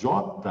curva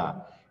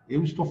J,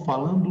 eu estou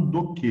falando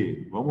do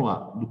quê? Vamos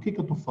lá. Do que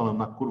eu estou falando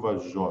na curva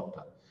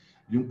J?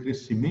 De um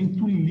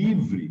crescimento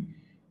livre.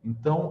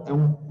 Então, é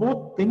um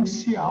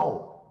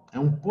potencial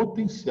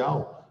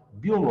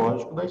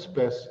biológico da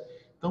espécie.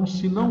 Então,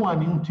 se não há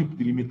nenhum tipo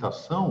de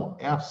limitação,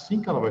 é assim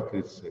que ela vai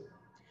crescer.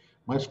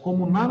 Mas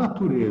como na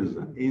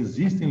natureza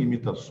existem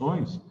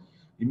limitações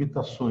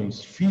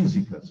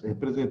físicas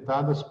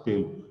representadas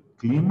pelo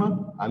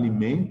clima,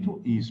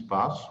 alimento e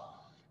espaço,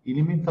 e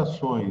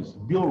limitações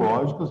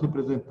biológicas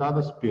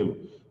representadas pelo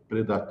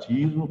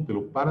predatismo,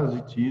 pelo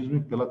parasitismo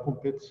e pela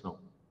competição.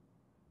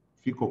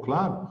 Ficou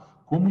claro?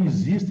 Como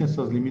existem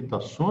essas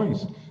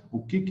limitações,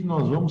 o que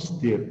nós vamos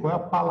ter? Qual é a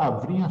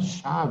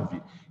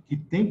palavrinha-chave que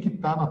tem que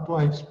estar na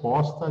tua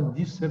resposta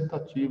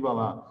dissertativa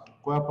lá?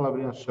 Qual é a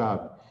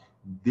palavrinha-chave?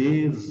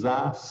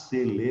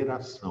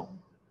 Desaceleração.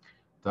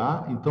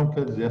 Tá? Então,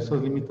 quer dizer, essas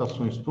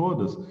limitações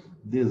todas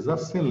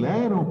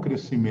desaceleram o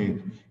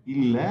crescimento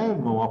e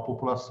levam a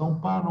população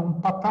para um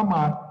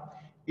patamar.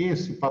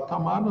 Esse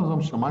patamar nós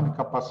vamos chamar de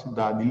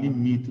capacidade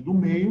limite do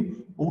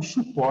meio ou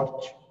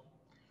suporte,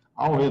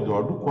 ao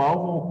redor do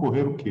qual vão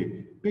ocorrer o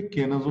quê?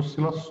 Pequenas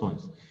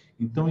oscilações.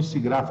 Então, esse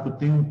gráfico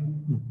tem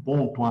um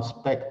ponto, um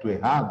aspecto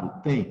errado?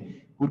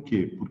 Tem. Por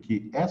quê?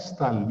 Porque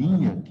esta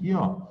linha aqui,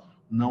 ó,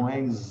 não é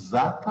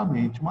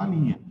exatamente uma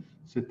linha.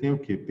 Você tem o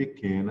quê?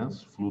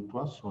 Pequenas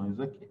flutuações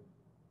aqui.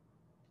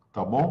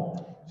 Tá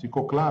bom?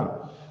 Ficou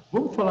claro?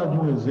 Vamos falar de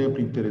um exemplo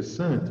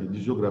interessante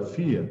de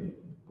geografia,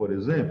 por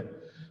exemplo.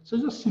 Você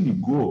já se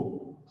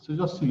ligou,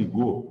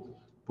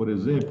 por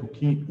exemplo,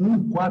 que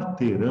um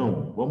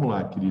quarteirão, vamos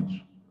lá,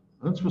 queridos.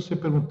 Antes de você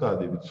perguntar,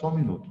 David, só um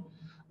minuto.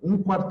 Um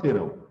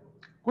quarteirão.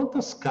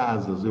 Quantas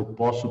casas eu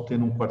posso ter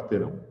num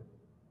quarteirão?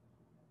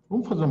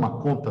 Vamos fazer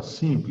uma conta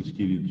simples,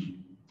 queridos.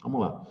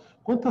 Vamos lá.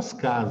 Quantas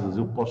casas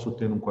eu posso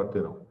ter num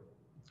quarteirão?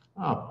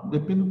 Ah,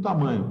 depende do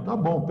tamanho. Tá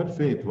bom,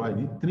 perfeito. Vai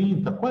de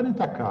 30,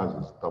 40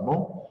 casas, tá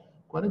bom?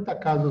 40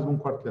 casas num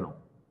quarteirão,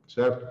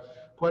 certo?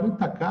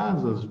 40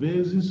 casas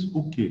vezes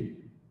o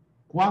quê?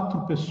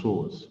 4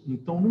 pessoas.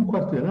 Então, num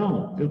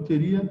quarteirão, eu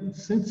teria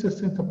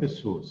 160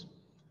 pessoas.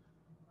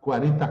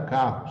 40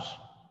 carros,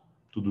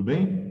 tudo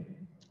bem?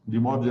 De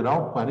modo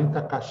geral, 40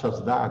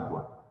 caixas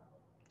d'água,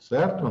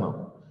 certo ou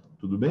não?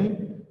 Tudo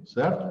bem?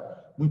 Certo?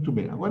 Muito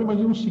bem. Agora,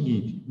 imagine o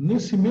seguinte.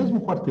 Nesse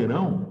mesmo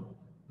quarteirão,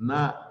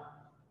 na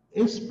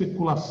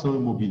especulação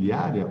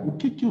imobiliária, o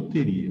que eu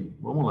teria?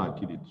 Vamos lá,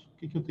 queridos. O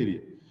que eu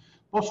teria?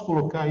 Posso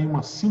colocar aí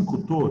umas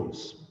 5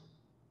 torres?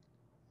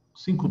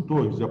 5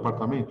 torres de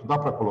apartamento? Dá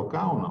para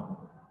colocar ou não?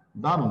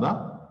 Dá, não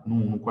dá?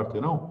 Num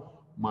quarteirão?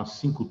 Umas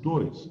 5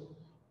 torres?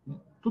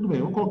 Tudo bem,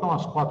 vamos colocar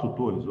umas 4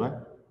 torres,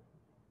 vai?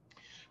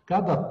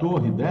 Cada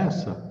torre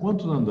dessa,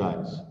 quantos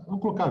andares?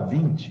 Vamos colocar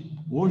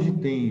 20. Hoje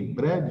tem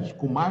prédios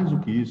com mais do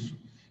que isso.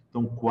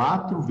 Então,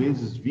 4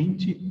 vezes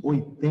 20,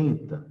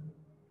 80.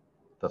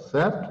 Tá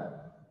certo?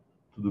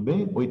 Tudo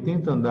bem?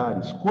 80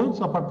 andares. Quantos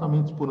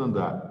apartamentos por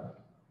andar?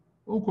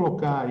 Vamos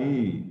colocar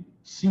aí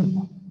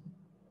 5.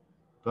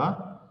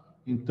 Tá?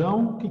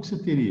 Então, o que você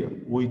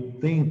teria?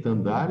 80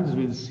 andares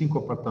vezes 5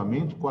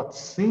 apartamentos,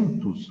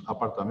 400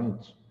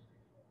 apartamentos.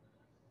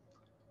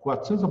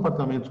 400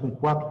 apartamentos com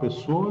 4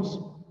 pessoas,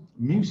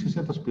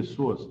 1.600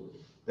 pessoas.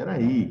 Espera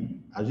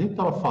aí, a gente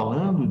estava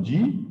falando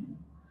de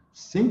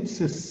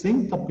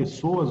 160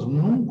 pessoas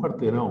num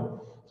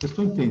quarteirão. Vocês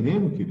estão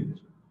entendendo,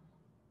 queridos?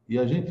 E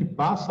a gente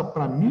passa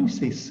para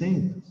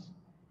 1.600.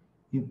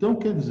 Então,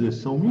 quer dizer,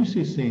 são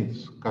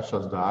 1.600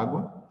 caixas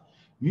d'água,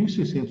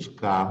 1.600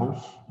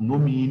 carros, no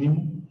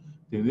mínimo,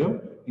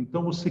 entendeu?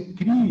 Então, você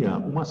cria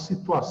uma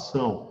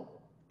situação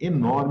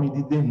enorme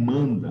de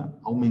demanda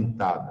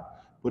aumentada.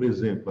 Por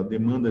exemplo, a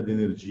demanda de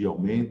energia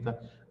aumenta,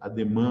 a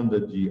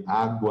demanda de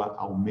água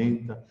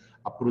aumenta,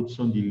 a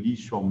produção de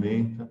lixo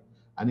aumenta,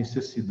 a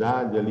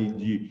necessidade ali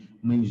de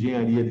uma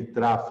engenharia de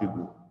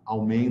tráfego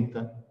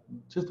aumenta.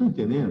 Vocês estão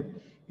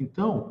entendendo?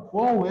 Então,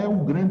 qual é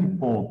o grande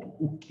ponto?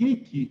 O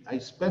que a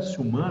espécie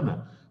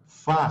humana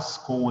faz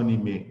com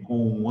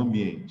o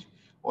ambiente?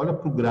 Olha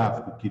para o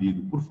gráfico,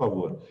 querido, por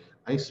favor.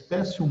 A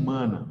espécie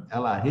humana,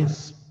 ela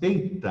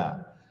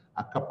respeita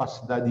a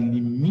capacidade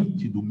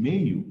limite do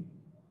meio?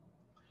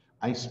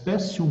 A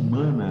espécie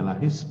humana, ela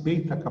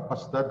respeita a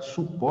capacidade de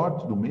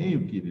suporte do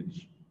meio,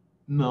 queridos?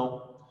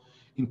 Não.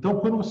 Então,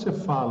 quando você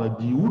fala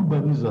de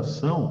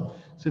urbanização,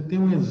 você tem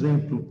um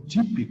exemplo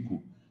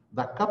típico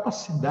da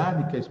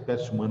capacidade que a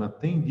espécie humana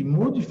tem de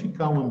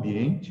modificar o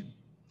ambiente,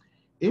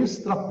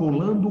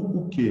 extrapolando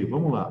o quê?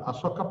 Vamos lá, a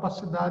sua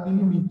capacidade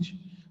limite,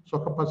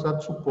 sua capacidade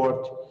de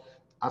suporte.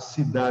 A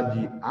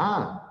cidade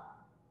A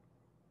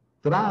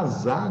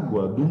traz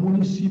água do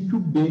município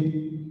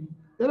B.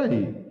 Espera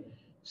aí,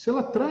 se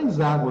ela traz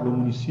água do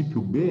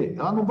município B,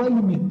 ela não vai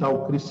limitar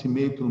o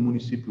crescimento no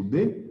município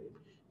B?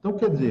 Então,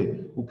 quer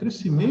dizer, o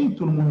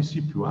crescimento no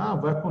município A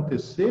vai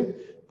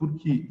acontecer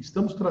porque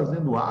estamos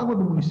trazendo água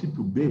do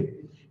município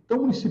B. Então,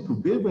 o município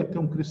B vai ter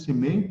um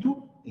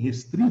crescimento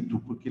restrito,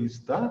 porque ele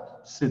está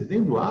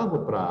cedendo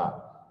água para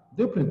A.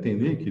 Deu para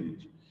entender,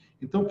 querido?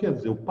 Então, quer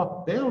dizer, o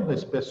papel da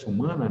espécie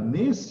humana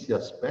nesse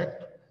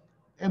aspecto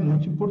é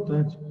muito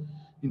importante.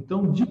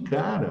 Então, de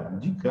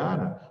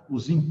cara,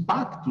 os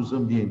impactos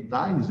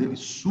ambientais, eles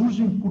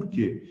surgem por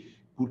quê?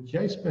 Porque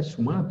a espécie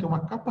humana tem uma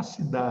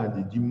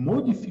capacidade de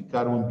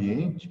modificar o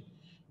ambiente,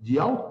 de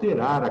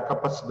alterar a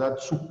capacidade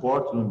de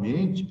suporte do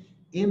ambiente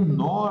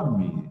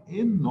enorme,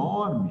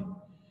 enorme.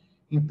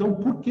 Então,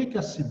 por que que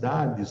as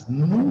cidades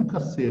nunca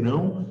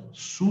serão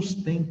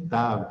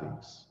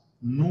sustentáveis?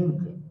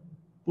 Nunca.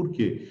 Por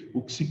quê?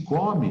 O que se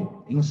come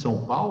em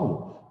São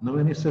Paulo não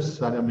é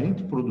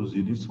necessariamente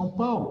produzido em São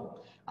Paulo.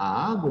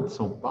 A água de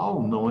São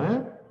Paulo não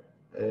é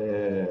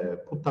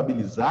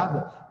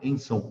potabilizada em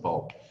São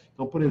Paulo.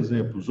 Então, por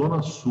exemplo,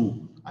 Zona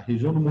Sul, a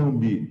região do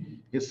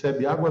Morumbi,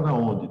 recebe água da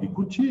onde? De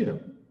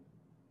Cotia.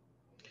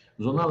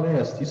 Zona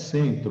Leste e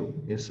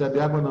Centro, recebe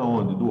água da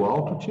onde? Do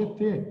Alto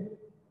Tietê.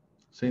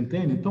 Você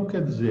entende? Então,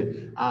 quer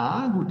dizer,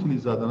 a água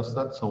utilizada na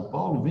cidade de São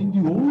Paulo vem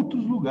de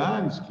outros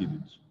lugares,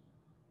 queridos.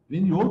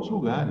 Vem de outros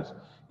lugares.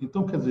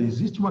 Então, quer dizer,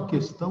 existe uma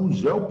questão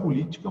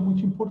geopolítica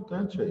muito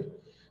importante aí.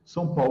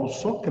 São Paulo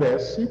só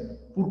cresce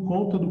por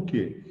conta do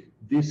quê?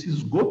 Desse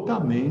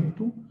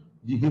esgotamento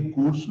de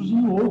recursos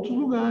em outros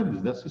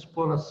lugares, dessa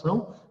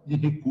exploração de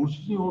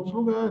recursos em outros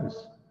lugares.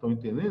 Estão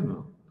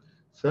entendendo?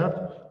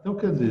 Certo? Então,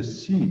 quer dizer,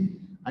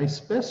 se a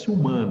espécie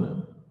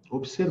humana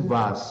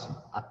observasse,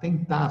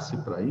 atentasse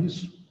para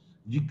isso,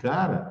 de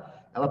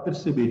cara, ela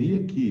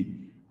perceberia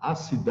que as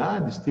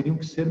cidades teriam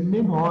que ser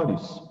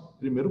menores.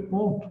 Primeiro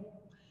ponto.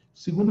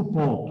 Segundo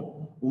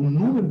ponto, o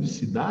número de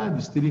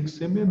cidades teria que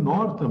ser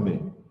menor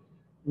também.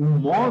 O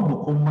modo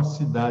como uma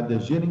cidade é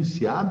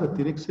gerenciada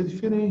teria que ser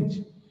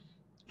diferente.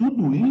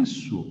 Tudo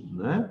isso,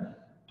 né,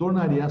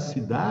 tornaria a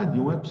cidade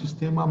um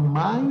ecossistema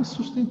mais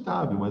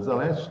sustentável, mas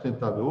ela é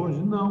sustentável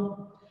hoje?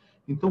 Não.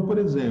 Então, por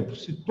exemplo,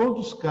 se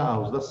todos os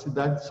carros da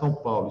cidade de São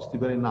Paulo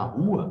estiverem na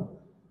rua,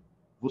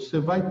 você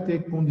vai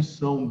ter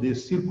condição de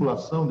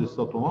circulação desses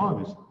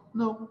automóveis?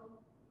 Não.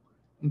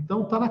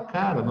 Então, está na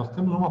cara, nós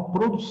temos uma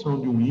produção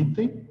de um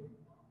item,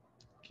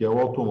 que é o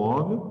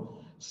automóvel,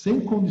 sem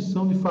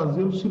condição de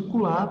fazê-lo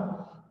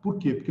circular. Por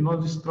quê? Porque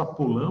nós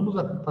extrapolamos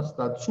a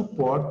capacidade de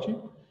suporte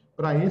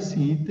para esse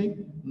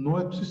item no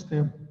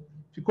ecossistema.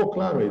 Ficou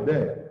claro a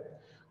ideia?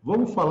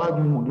 Vamos falar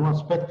de um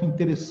aspecto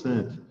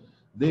interessante.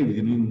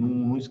 David,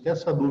 não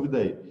esquece a dúvida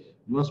aí.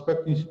 De um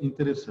aspecto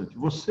interessante.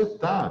 Você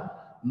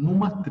está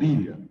numa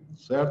trilha,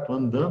 certo?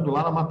 Andando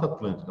lá na Mata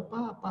Atlântica.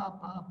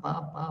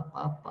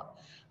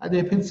 Aí, de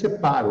repente, você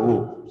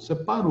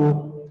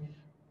parou.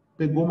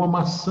 Pegou uma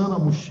maçã na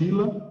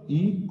mochila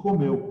e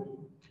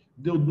comeu.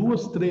 Deu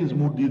 2, 3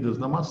 mordidas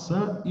na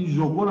maçã e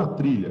jogou na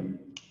trilha.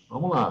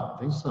 Vamos lá,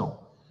 atenção.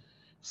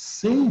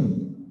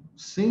 Sem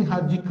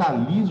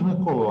radicalismo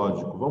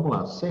ecológico. Vamos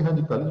lá, sem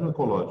radicalismo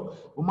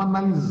ecológico. Vamos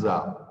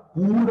analisar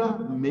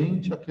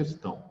puramente a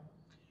questão.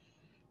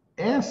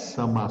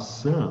 Essa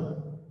maçã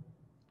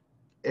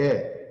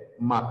é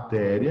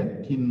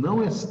matéria que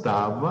não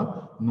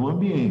estava no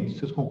ambiente.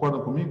 Vocês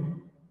concordam comigo?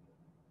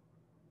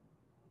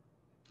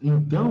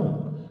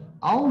 Então,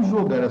 ao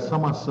jogar essa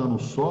maçã no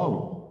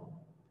solo,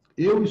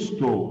 eu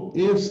estou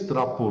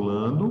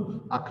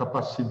extrapolando a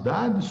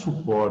capacidade de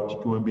suporte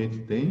que o ambiente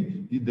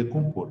tem de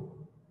decompor.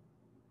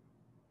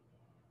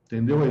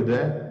 Entendeu a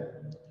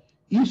ideia?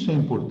 Isso é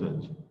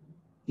importante.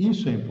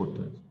 Isso é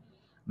importante.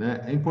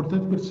 Né? É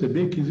importante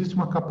perceber que existe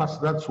uma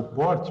capacidade de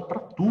suporte para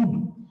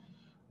tudo,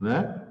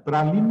 né?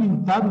 Para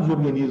alimentar os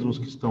organismos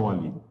que estão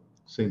ali.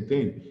 Você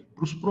entende?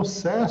 Para os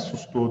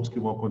processos todos que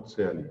vão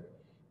acontecer ali.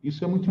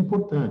 Isso é muito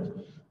importante.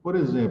 Por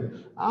exemplo,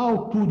 o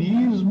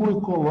turismo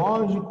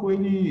ecológico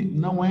ele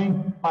não é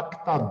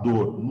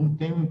impactador, não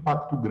tem um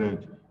impacto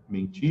grande.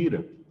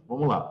 Mentira.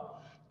 Vamos lá.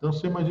 Então,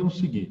 você imagina o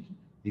seguinte,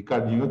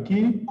 Ricardinho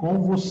aqui,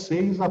 com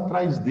vocês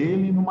atrás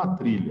dele numa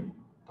trilha,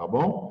 tá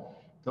bom?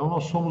 Então,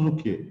 nós somos o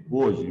quê?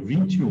 Hoje,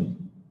 21.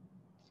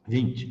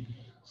 20,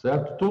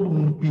 certo? Todo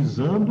mundo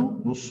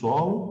pisando no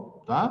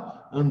solo,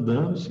 tá?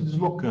 Andando, se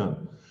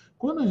deslocando.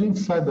 Quando a gente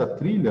sai da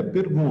trilha,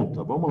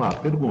 pergunta, vamos lá,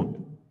 pergunta.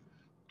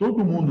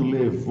 Todo mundo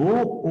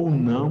levou ou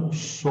não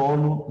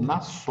solo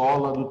na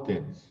sola do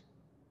tênis?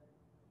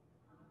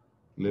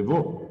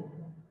 Levou?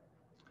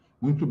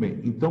 Muito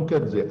bem. Então,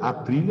 quer dizer, a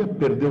trilha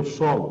perdeu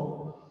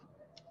solo.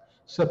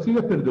 Se a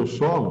trilha perdeu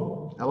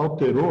solo, ela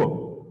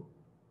alterou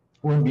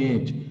o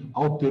ambiente.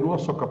 alterou a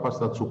sua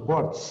capacidade de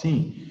suporte?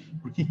 Sim,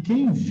 porque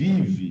quem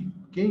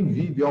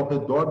vive ao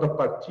redor da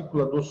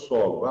partícula do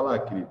solo, vai lá,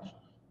 queridos,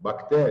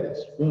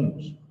 bactérias,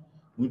 fungos,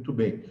 muito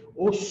bem.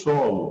 O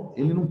solo,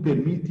 ele não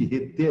permite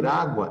reter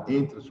água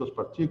entre as suas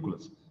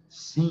partículas?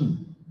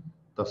 Sim,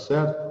 tá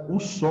certo? O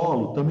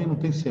solo também não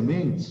tem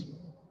sementes?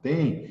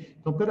 Tem.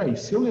 Então, peraí,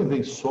 se eu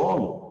levei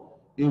solo,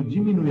 eu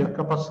diminui a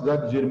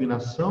capacidade de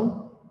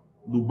germinação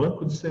do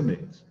banco de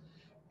sementes.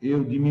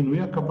 Eu diminui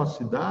a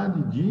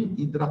capacidade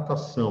de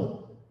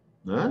hidratação,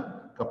 né?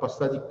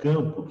 Capacidade de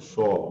campo do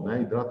solo,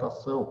 né?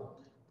 Hidratação,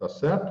 tá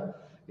certo?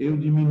 Eu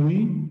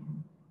diminui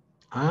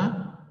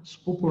as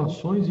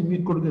populações de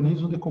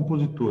micro-organismos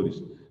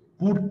decompositores.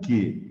 Por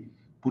quê?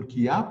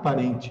 Porque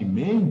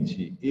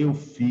aparentemente eu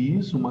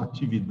fiz uma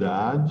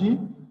atividade,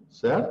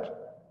 certo?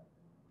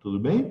 Tudo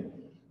bem?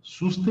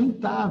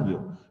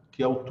 Sustentável,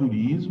 que é o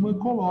turismo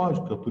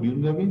ecológico, que é o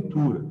turismo de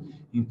aventura.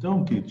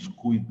 Então, queridos,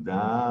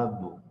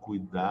 cuidado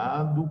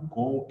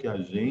com o que a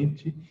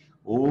gente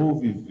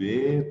ouve,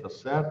 vê, tá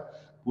certo?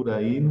 Por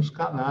aí nos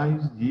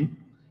canais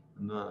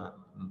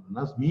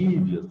nas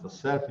mídias, tá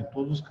certo? Em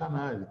todos os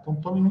canais. Então,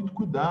 tome muito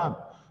cuidado,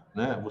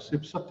 né? Você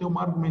precisa ter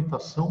uma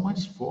argumentação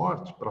mais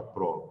forte para a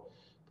prova,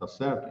 tá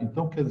certo?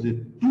 Então, quer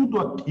dizer, tudo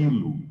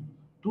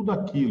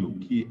aquilo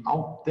que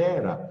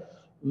altera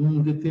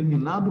um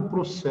determinado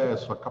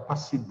processo, a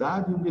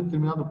capacidade de um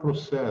determinado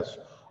processo,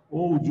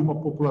 ou de uma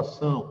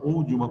população,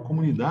 ou de uma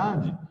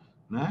comunidade,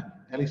 né?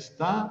 Ela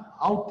está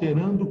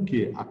alterando o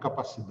quê? A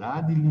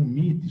capacidade,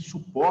 limite,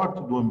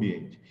 suporte do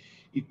ambiente.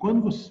 E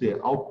quando você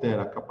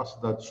altera a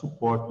capacidade de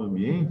suporte do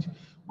ambiente,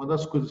 uma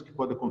das coisas que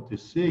pode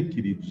acontecer,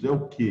 queridos, é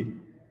o quê?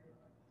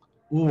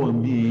 O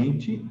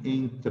ambiente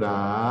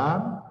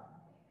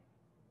entrar,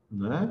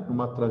 né,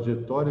 numa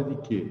trajetória de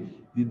quê?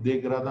 De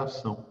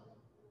degradação.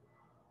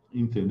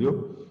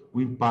 Entendeu?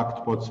 O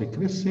impacto pode ser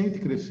crescente,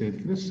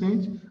 crescente,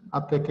 crescente,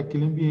 até que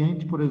aquele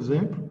ambiente, por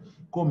exemplo,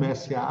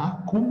 comece a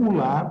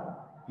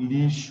acumular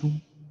lixo,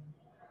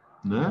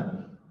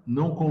 né?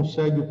 Não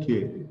consegue o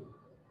quê?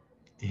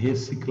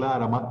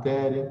 Reciclar a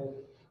matéria.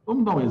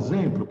 Vamos dar um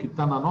exemplo que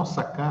está na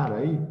nossa cara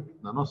aí,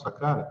 na nossa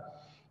cara.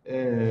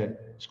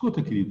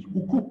 Escuta, queridos,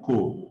 o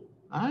cocô.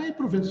 Ai,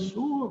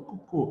 professor,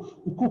 cocô.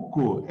 O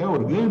cocô é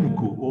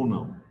orgânico ou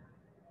não?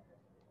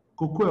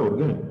 Cocô é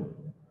orgânico?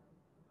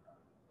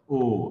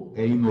 Ou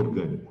é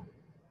inorgânico?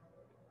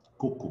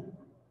 Cocô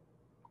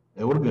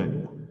é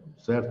orgânico,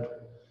 certo?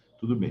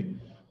 Tudo bem.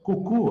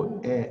 Cocô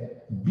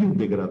é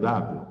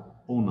biodegradável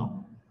ou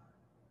não?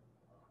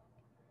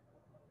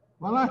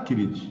 Vai lá,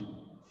 queridos,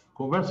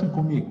 conversem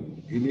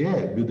comigo. Ele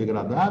é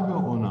biodegradável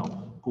ou não?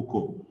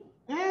 Cocô.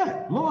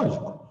 É,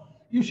 lógico.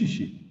 E o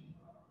xixi?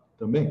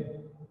 Também?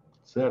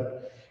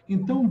 Certo?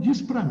 Então,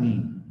 diz para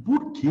mim,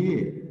 por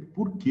que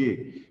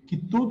que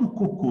todo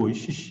cocô e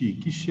xixi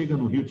que chega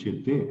no Rio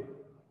Tietê,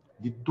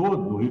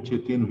 no Rio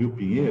Tietê e no Rio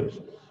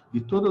Pinheiros, de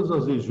todas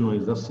as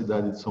regiões da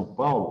cidade de São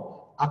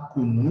Paulo,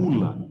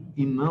 acumula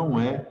e não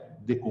é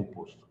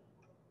decomposto?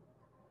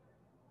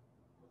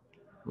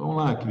 Vamos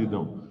lá,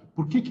 queridão.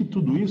 Por que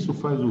tudo isso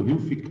faz o rio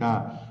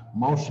ficar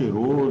mal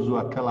cheiroso,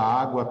 aquela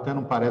água até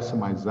não parece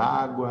mais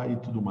água e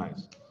tudo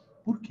mais?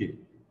 Por quê?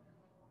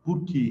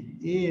 Porque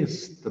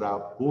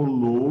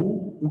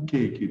extrapolou o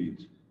quê,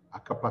 queridos? A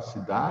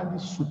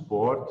capacidade,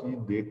 suporte e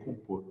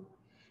decompor.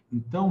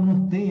 Então,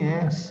 não tem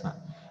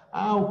essa.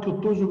 Ah, o que eu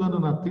estou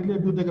jogando na trilha é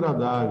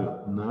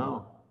biodegradável.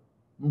 Não,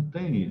 não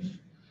tem isso.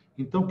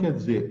 Então, quer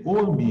dizer, o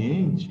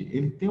ambiente,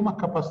 ele tem uma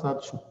capacidade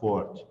de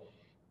suporte,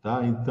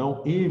 tá?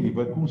 Então, ele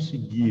vai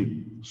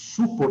conseguir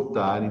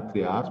suportar,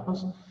 entre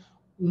aspas,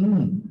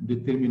 um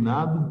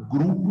determinado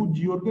grupo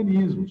de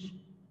organismos.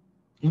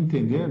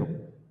 Entenderam?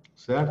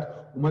 Certo?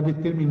 Uma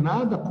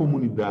determinada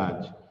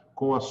comunidade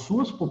com as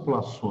suas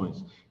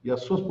populações e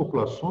as suas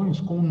populações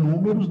com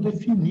números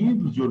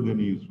definidos de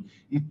organismos.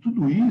 E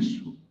tudo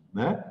isso,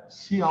 né,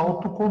 se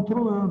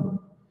autocontrolando.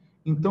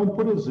 Então,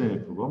 por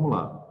exemplo, vamos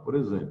lá, por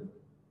exemplo,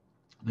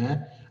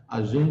 né,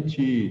 a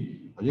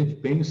gente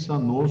pensa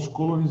nos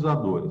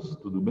colonizadores,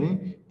 tudo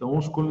bem? Então,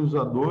 os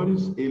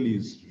colonizadores,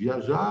 eles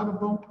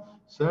viajavam,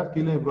 certo?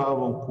 E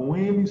levavam com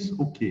eles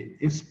o quê?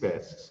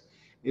 Espécies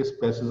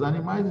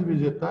animais e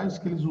vegetais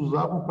que eles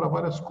usavam para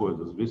várias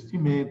coisas,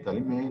 vestimenta,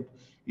 alimento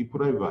e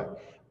por aí vai.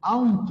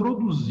 Ao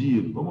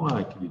introduzir, vamos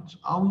lá, queridos,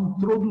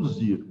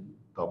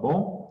 tá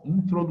bom?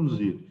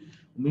 Introduzir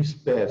uma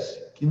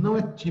espécie que não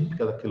é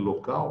típica daquele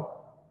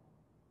local,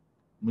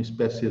 uma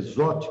espécie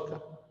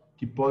exótica,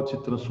 que pode se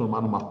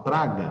transformar numa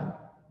praga,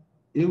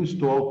 eu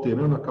estou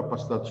alterando a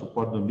capacidade de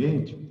suporte do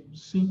ambiente?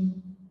 Sim.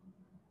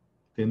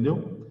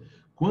 Entendeu?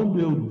 Quando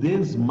eu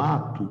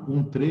desmato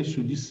um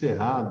trecho de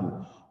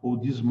cerrado, ou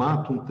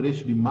desmato um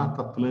trecho de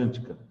Mata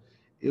Atlântica,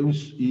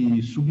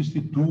 e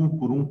substituo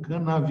por um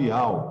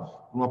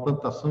canavial, por uma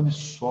plantação de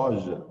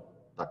soja,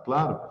 tá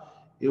claro?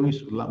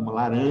 Uma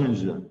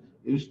laranja,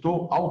 eu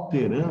estou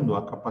alterando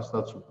a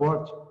capacidade de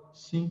suporte?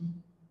 Sim.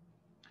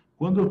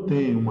 Quando eu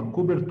tenho uma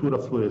cobertura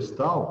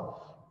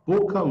florestal,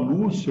 pouca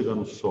luz chega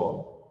no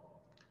solo,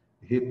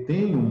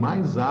 retenho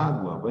mais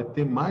água, vai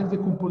ter mais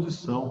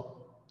decomposição.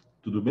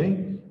 Tudo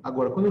bem?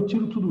 Agora, quando eu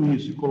tiro tudo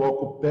isso e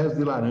coloco pés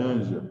de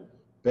laranja,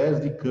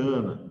 pés de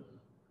cana,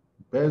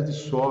 pés de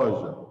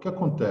soja, o que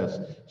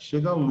acontece?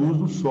 Chega a luz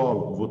no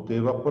solo, vou ter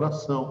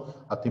evaporação,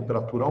 a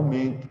temperatura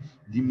aumenta,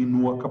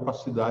 diminua a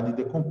capacidade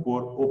de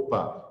decompor.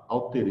 Opa,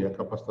 alterei a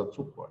capacidade de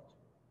suporte.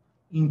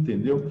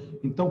 Entendeu?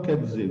 Então, quer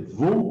dizer,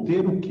 vou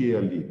ter o que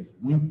ali?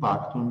 Um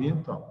impacto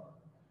ambiental.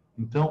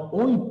 Então,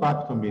 o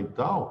impacto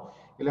ambiental,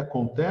 ele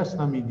acontece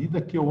na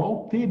medida que eu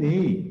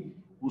alterei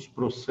os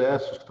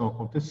processos que estão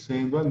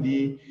acontecendo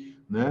ali,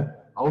 né?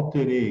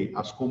 Alterei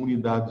as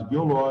comunidades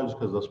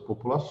biológicas, as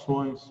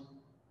populações.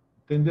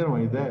 Entenderam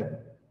a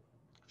ideia?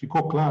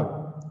 Ficou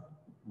claro?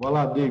 Vai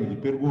lá, David,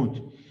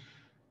 pergunte.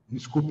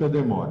 Desculpe a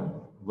demora.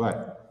 Vai,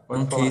 pode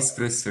Não, que é falar. isso,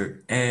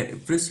 professor.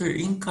 Professor,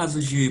 em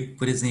casos de,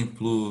 por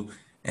exemplo,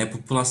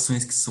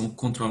 populações que são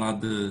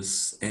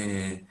controladas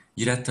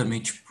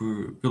diretamente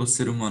pelo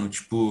ser humano,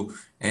 tipo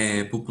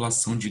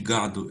população de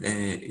gado,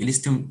 eles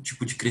têm um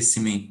tipo de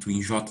crescimento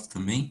em J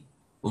também,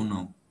 ou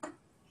não?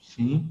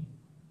 Sim,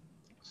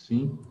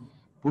 sim.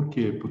 Por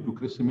quê? Porque o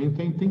crescimento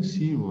é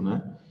intensivo,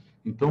 né?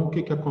 Então, o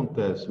que que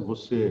acontece?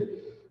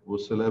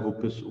 Você leva o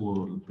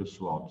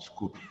pessoal,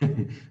 desculpe,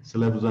 você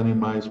leva os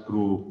animais para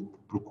o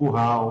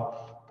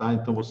curral, tá?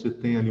 Então, você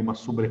tem ali uma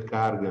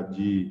sobrecarga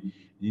de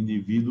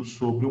indivíduos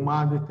sobre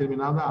uma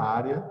determinada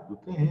área do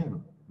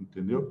terreno,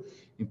 entendeu?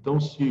 Então,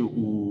 se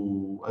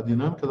a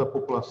dinâmica da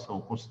população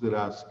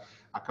considerasse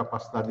a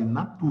capacidade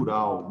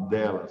natural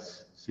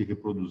delas se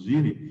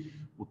reproduzirem,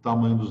 o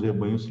tamanho dos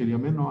rebanhos seria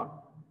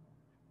menor.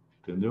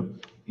 Entendeu?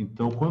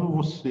 Então, quando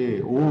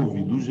você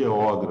ouve do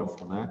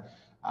geógrafo, né?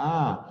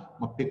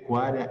 Uma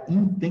pecuária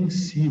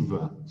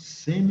intensiva,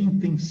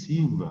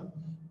 semi-intensiva,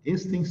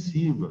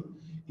 extensiva.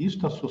 Isso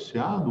está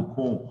associado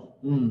com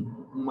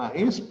uma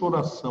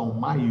exploração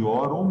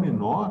maior ou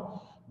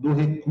menor do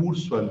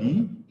recurso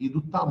ali e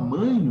do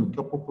tamanho que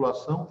a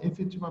população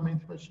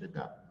efetivamente vai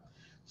chegar.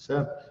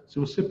 Certo? Se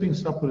você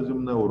pensar, por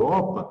exemplo, na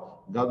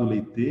Europa, gado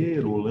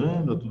leiteiro,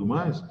 Holanda, tudo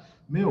mais,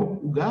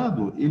 o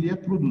gado, ele é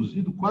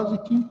produzido quase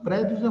que em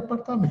prédios de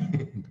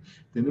apartamento,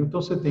 entendeu?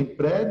 Então, você tem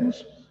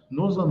prédios,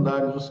 nos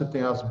andares você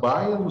tem as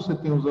baias, você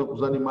tem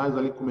os animais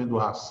ali comendo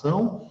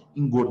ração,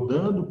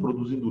 engordando,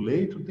 produzindo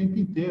leite o tempo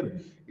inteiro.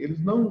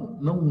 Eles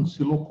não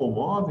se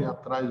locomovem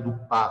atrás do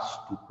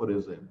pasto, por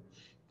exemplo.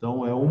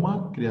 Então, é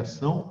uma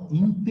criação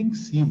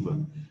intensiva,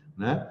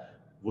 né?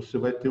 Você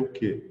vai ter o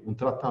quê? Um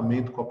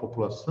tratamento com a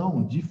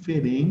população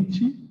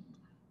diferente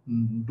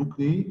do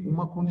que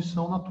uma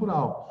condição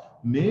natural.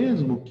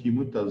 Mesmo que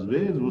muitas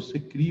vezes você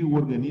crie o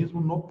organismo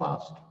no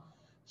pasto,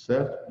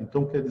 certo?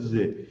 Então, quer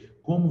dizer,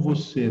 como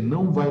você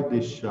não vai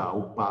deixar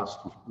o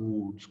pasto,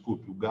 o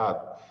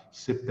gado,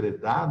 ser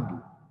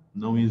predado,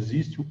 não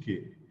existe o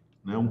quê?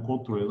 Né? Um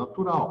controle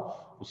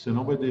natural. Você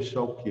não vai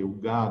deixar o quê? O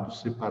gado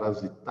ser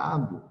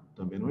parasitado,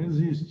 também não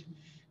existe.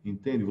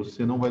 Entende?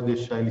 Você não vai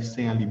deixar ele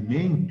sem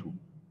alimento,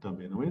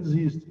 também não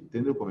existe.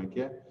 Entendeu como é que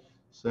é?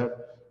 Certo?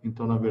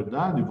 Então, na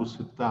verdade,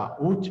 você está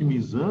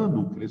otimizando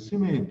o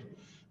crescimento.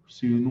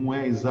 Se não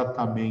é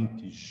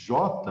exatamente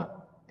J,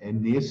 é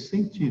nesse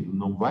sentido,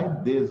 não vai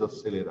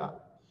desacelerar.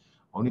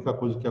 A única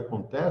coisa que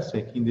acontece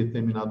é que em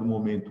determinado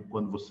momento,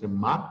 quando você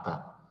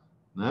mata,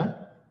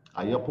 né,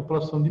 aí a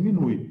população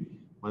diminui.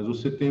 Mas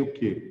você tem o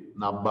quê?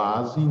 Na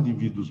base,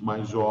 indivíduos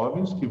mais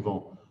jovens que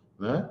vão,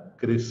 né,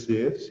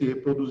 crescer, se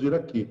reproduzir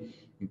aqui.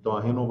 Então,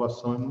 a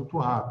renovação é muito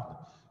rápida.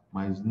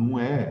 Mas não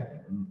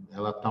é,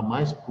 ela está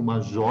mais para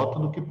uma J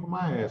do que para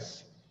uma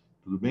S.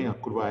 Tudo bem? A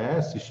curva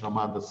S,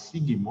 chamada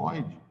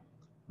sigmoide,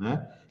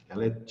 né?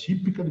 Ela é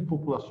típica de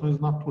populações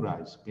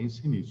naturais.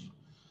 Pense nisso.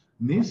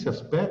 Nesse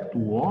aspecto,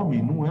 o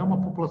homem não é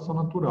uma população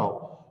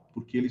natural,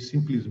 porque ele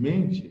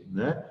simplesmente,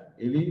 né,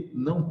 ele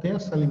não tem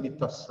essa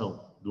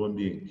limitação do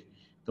ambiente.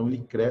 Então, ele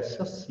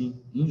cresce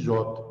assim, em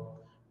J.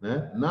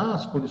 Né?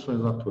 Nas condições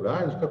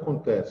naturais, o que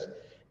acontece?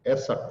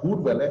 Essa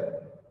curva, ela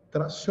é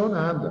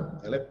tracionada,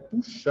 ela é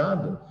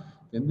puxada,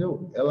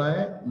 entendeu? Ela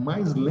é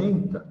mais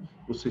lenta.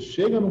 Você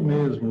chega no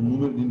mesmo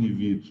número de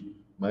indivíduos,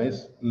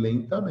 mas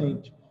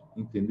lentamente,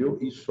 entendeu?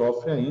 E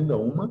sofre ainda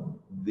uma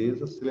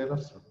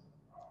desaceleração.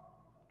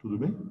 Tudo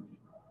bem?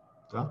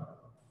 Tá?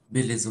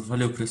 Beleza,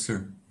 valeu,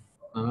 professor.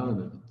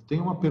 Nada. Tem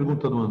uma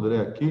pergunta do André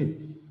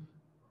aqui.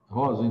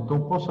 Rosa,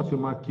 então posso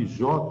afirmar que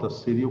J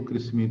seria o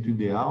crescimento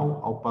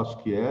ideal, ao passo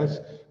que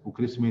S, o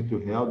crescimento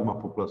real de uma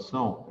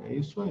população? É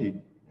isso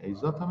aí. É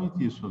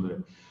exatamente isso, André.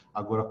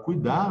 Agora,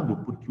 cuidado,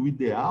 porque o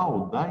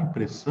ideal dá a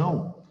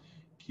impressão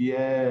que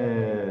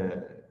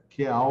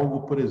é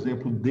algo, por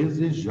exemplo,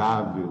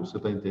 desejável, você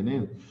está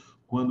entendendo?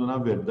 Quando, na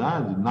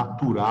verdade,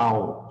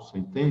 natural, você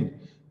entende?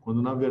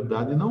 Quando, na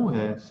verdade, não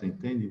é, você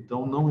entende?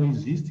 Então, não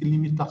existe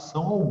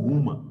limitação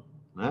alguma,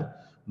 né,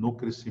 no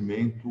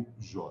crescimento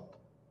J,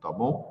 tá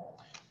bom?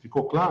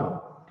 Ficou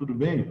claro? Tudo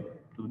bem?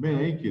 Tudo bem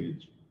aí,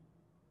 queridos?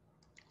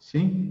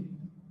 Sim?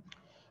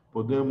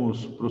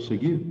 Podemos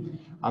prosseguir?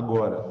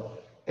 Agora,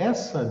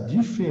 essa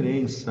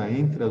diferença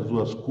entre as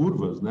duas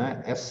curvas,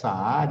 né? Essa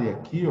área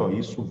aqui, ó,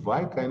 isso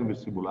vai cair no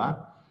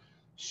vestibular,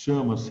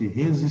 chama-se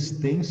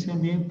resistência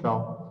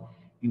ambiental.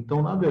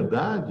 Então, na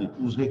verdade,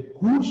 os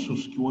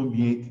recursos que o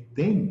ambiente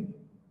tem,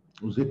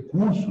 os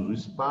recursos, o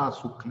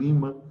espaço, o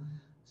clima,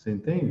 você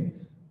entende?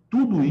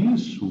 Tudo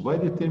isso vai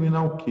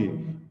determinar o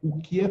quê? O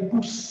que é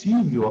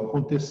possível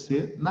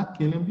acontecer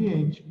naquele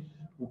ambiente.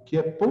 O que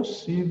é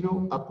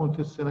possível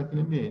acontecer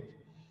naquele ambiente.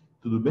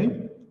 Tudo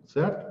bem?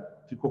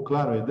 Certo? Ficou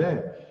claro a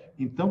ideia?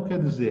 Então,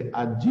 quer dizer,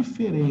 a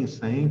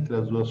diferença entre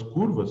as duas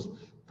curvas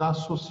está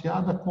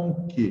associada com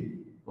o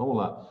quê? Vamos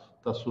lá.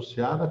 Está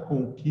associada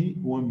com o que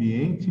o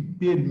ambiente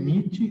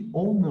permite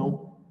ou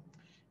não.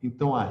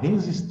 Então, a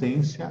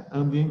resistência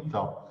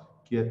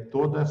ambiental, que é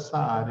toda essa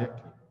área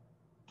aqui.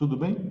 Tudo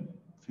bem?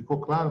 Ficou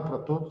claro para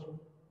todos?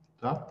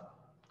 Tá?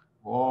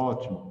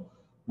 Ótimo.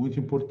 Muito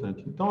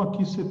importante. Então,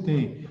 aqui você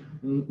tem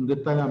um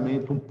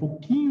detalhamento um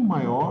pouquinho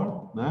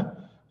maior, né,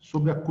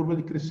 sobre a curva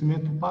de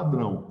crescimento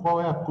padrão. Qual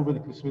é a curva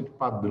de crescimento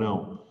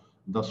padrão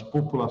das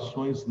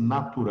populações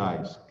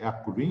naturais? É a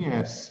curva em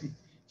S,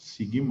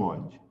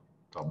 sigmoide,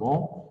 tá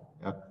bom?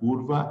 É a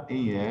curva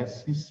em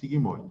S,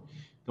 sigmoide.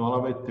 Então,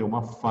 ela vai ter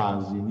uma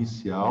fase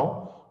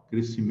inicial,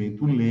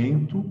 crescimento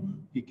lento,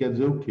 que quer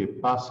dizer o quê?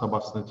 Passa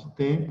bastante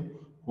tempo,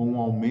 com um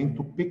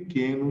aumento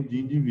pequeno de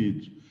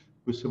indivíduos.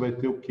 Depois você vai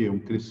ter o quê? Um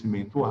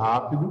crescimento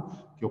rápido,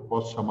 que eu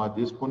posso chamar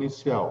de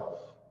exponencial.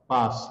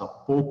 Passa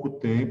pouco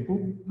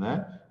tempo,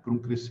 né, para um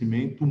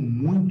crescimento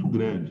muito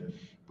grande.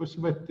 Depois você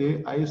vai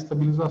ter a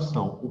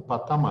estabilização, o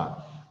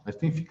patamar. Mas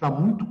tem que ficar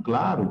muito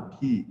claro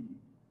que,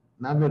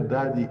 na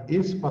verdade,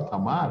 esse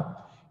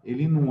patamar,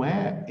 ele não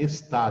é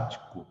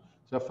estático.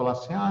 Você vai falar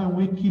assim, é um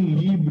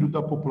equilíbrio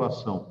da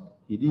população.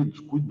 Queridos,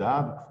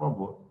 cuidado, por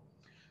favor.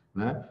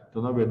 Né?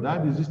 Então, na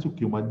verdade, existe o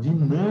quê? Uma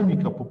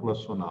dinâmica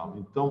populacional.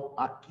 Então,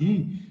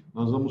 aqui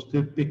nós vamos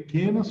ter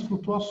pequenas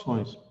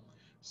flutuações,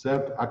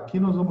 certo? Aqui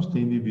nós vamos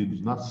ter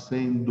indivíduos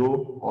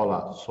nascendo, olha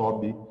lá,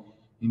 sobe,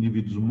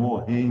 indivíduos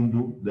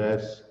morrendo,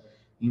 desce,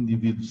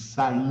 indivíduos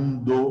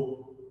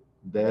saindo,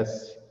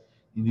 desce,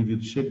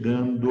 indivíduos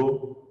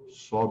chegando,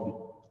 sobe,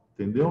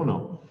 entendeu ou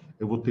não?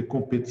 Eu vou ter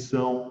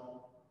competição,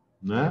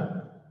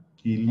 né?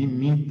 Que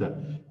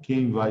limita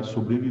quem vai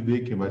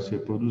sobreviver, quem vai se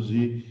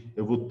reproduzir.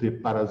 Eu vou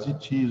ter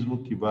parasitismo,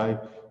 que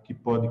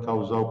pode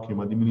causar o quê?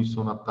 Uma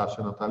diminuição na taxa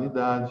de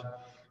natalidade.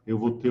 Eu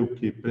vou ter o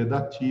quê?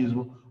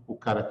 Predatismo. O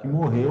cara que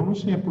morreu não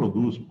se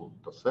reproduz, pô,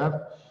 tá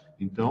certo?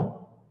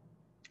 Então,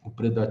 o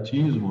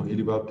predatismo,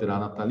 ele vai alterar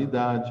a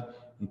natalidade.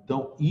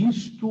 Então,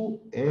 isto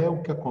é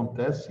o que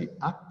acontece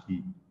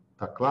aqui.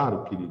 Tá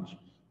claro, queridos?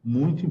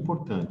 Muito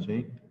importante,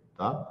 hein?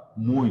 Tá?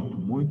 Muito,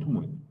 muito,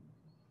 muito.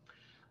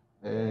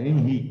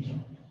 Henrique,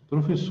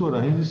 professor,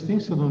 a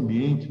resistência do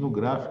ambiente no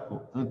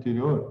gráfico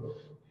anterior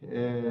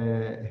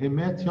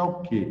remete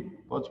ao quê?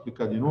 Pode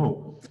explicar de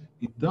novo?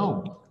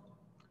 Então,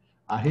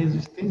 a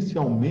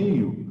resistência ao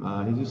meio,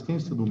 a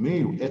resistência do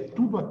meio é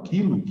tudo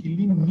aquilo que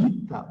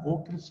limita o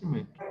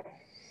crescimento.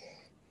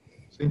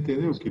 Você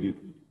entendeu,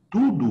 querido?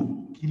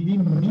 Tudo que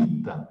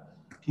limita,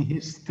 que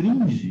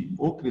restringe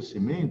o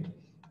crescimento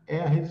é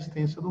a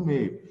resistência do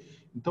meio.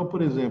 Então,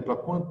 por exemplo,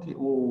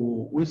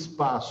 o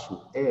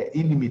espaço é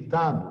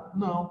ilimitado?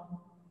 Não.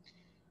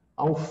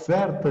 A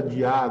oferta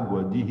de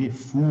água, de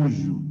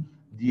refúgio,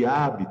 de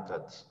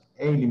hábitats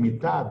é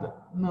ilimitada?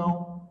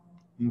 Não.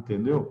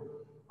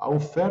 Entendeu? A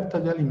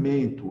oferta de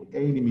alimento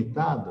é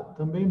ilimitada?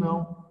 Também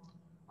não.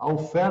 A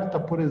oferta,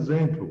 por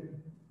exemplo,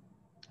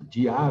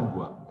 de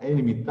água é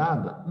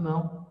ilimitada?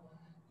 Não.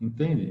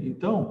 Entende?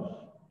 Então,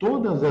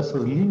 todas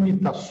essas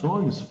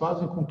limitações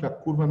fazem com que a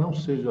curva não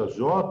seja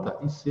J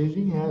e seja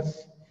em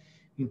S.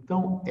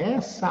 Então,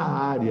 essa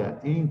área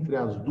entre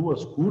as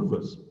duas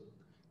curvas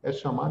é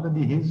chamada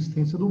de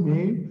resistência do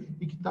meio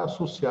e que está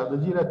associada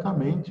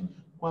diretamente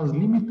com as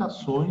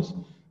limitações,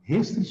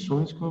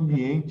 restrições que o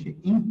ambiente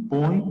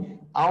impõe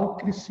ao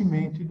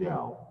crescimento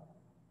ideal.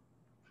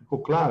 Ficou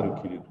claro,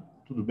 querido?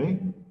 Tudo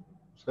bem?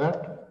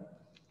 Certo?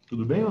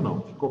 Tudo bem ou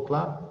não? Ficou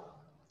claro?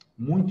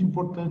 Muito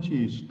importante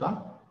isso,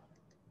 tá?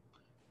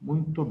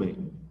 Muito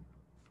bem.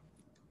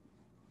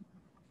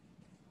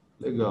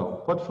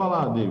 Legal. Pode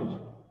falar,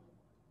 David.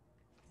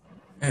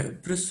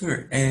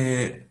 Professor,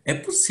 é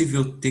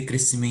possível ter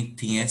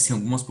crescimento em S em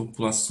algumas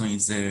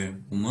populações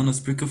humanas?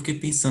 Porque eu fiquei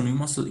pensando em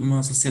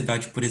uma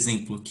sociedade, por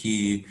exemplo,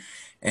 que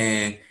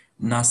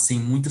nascem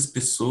muitas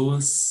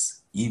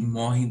pessoas e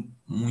morrem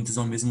muitas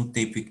ao mesmo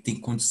tempo e que tem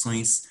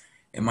condições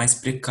mais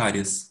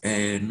precárias.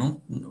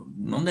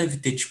 Não deve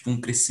ter tipo um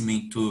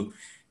crescimento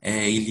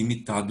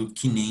ilimitado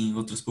que nem em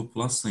outras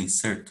populações,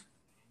 certo?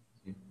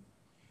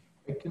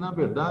 É que, na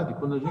verdade,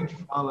 quando a gente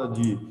fala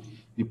de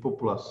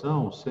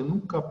população, você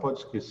nunca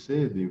pode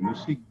esquecer, David, o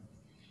seguinte,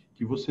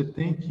 que você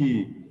tem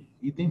que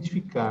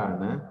identificar,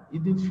 né?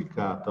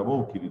 Identificar, tá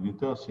bom, querido?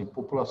 Então, assim,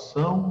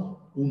 população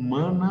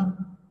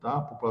humana, tá?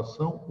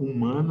 População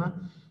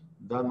humana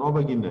da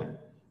Nova Guiné.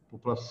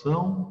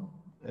 População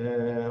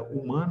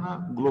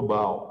humana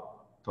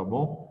global, tá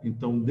bom?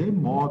 Então, de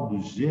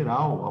modo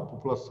geral, a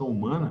população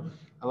humana,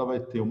 ela vai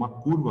ter uma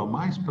curva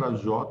mais para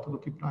J do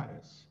que para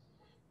S.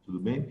 Tudo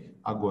bem?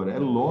 Agora, é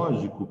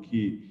lógico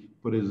que,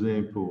 por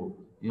exemplo,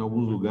 em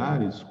alguns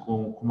lugares,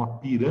 com uma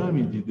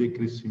pirâmide de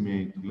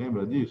crescimento,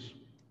 lembra disso?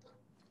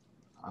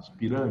 As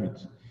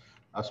pirâmides.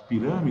 As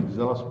pirâmides,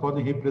 elas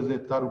podem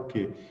representar o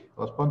quê?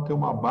 Elas podem ter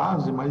uma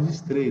base mais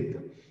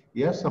estreita.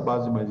 E essa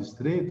base mais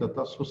estreita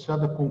está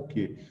associada com o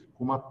quê?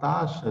 Com uma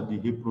taxa de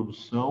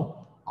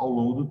reprodução ao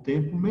longo do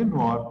tempo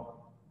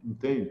menor,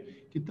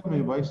 entende? Que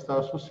também vai estar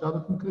associada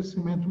com um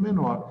crescimento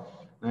menor,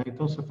 né?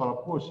 Então você fala,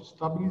 poxa,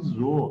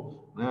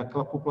 estabilizou, né?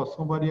 Aquela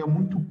população varia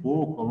muito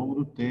pouco ao longo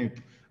do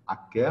tempo.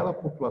 Aquela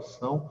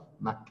população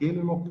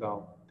naquele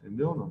local,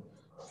 entendeu? Não?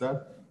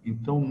 Certo?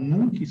 Então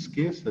nunca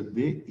esqueça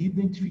de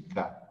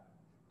identificar,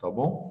 tá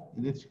bom?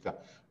 Identificar.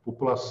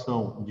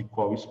 População de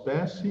qual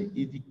espécie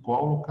e de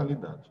qual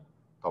localidade,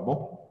 tá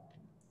bom?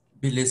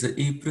 Beleza.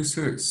 E,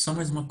 professor, só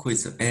mais uma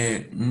coisa.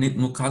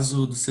 No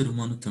caso do ser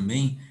humano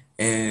também,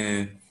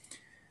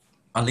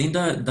 além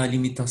da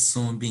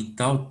limitação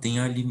ambiental, tem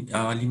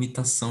a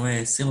limitação,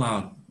 sei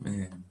lá,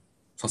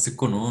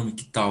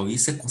 socioeconômica e tal.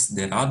 Isso é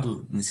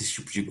considerado nesses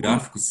tipos de Tudo,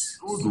 gráficos?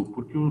 tudo,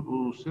 porque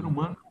o ser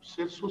humano é um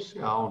ser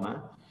social, né?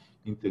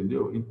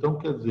 Entendeu? Então,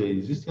 quer dizer,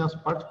 existem as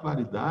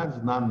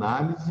particularidades na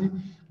análise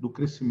do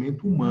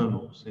crescimento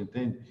humano, você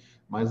entende?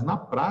 Mas na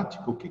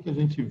prática, o que que a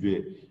gente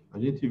vê? A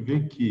gente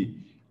vê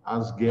que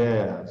as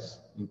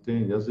guerras,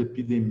 entende? As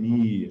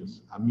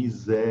epidemias, a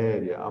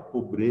miséria, a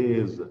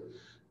pobreza,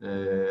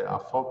 a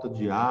falta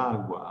de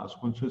água, as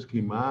condições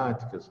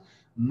climáticas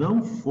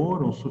não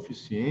foram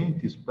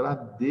suficientes para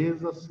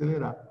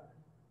desacelerar.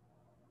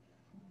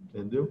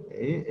 Entendeu?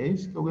 É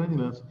esse que é o grande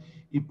lance.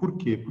 E por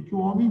quê? Porque o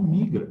homem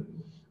migra,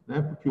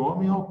 né? Porque o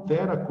homem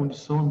altera a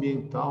condição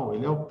ambiental,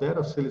 ele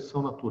altera a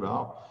seleção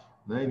natural,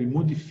 né? Ele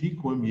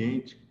modifica o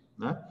ambiente,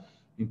 né?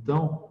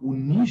 Então, o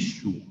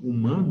nicho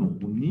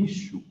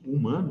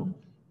humano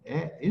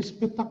é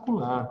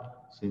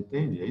espetacular, você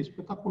entende? É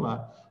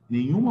espetacular.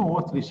 Nenhuma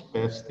outra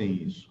espécie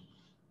tem isso,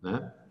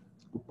 né?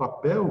 O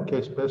papel que a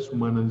espécie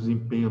humana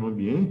desempenha no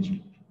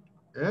ambiente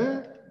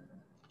é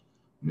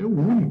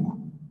único,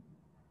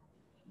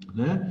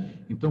 né?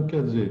 Então,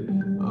 quer dizer,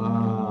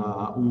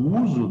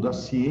 o uso da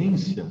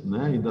ciência,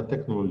 né, e da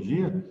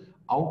tecnologia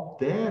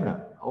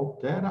altera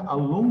a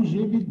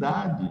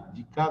longevidade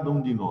de cada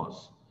um de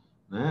nós,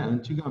 né?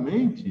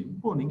 Antigamente,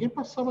 pô, ninguém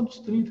passava dos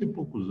 30 e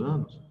poucos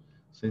anos,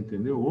 você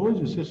entendeu?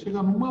 Hoje você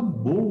chega numa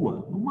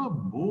boa,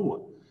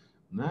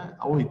 né,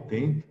 a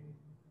 80,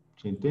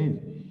 você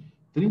entende?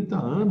 30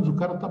 anos, o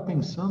cara está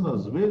pensando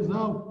às vezes,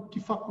 que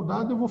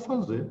faculdade eu vou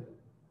fazer?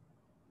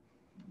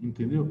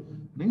 Entendeu?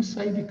 Nem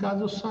sair de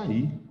casa eu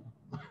saí.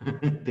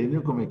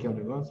 Entendeu como é que é o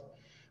negócio?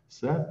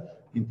 Certo?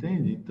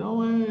 Entende?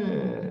 Então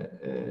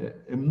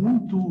é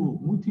muito,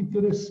 muito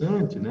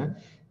interessante, né?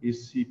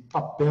 Esse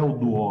papel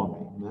do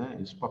homem, né?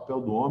 Esse papel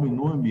do homem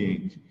no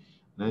ambiente,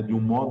 né? De um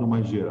modo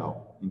mais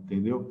geral,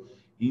 entendeu?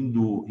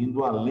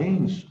 Indo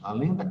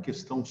além da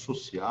questão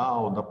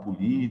social, da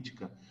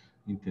política,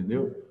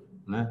 entendeu?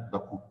 Né? Da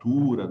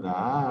cultura, da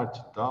arte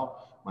e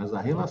tal, mas a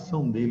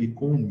relação dele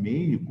com o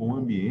meio, com o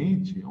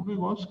ambiente, é um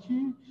negócio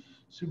que,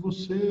 se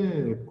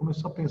você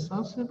começar a pensar,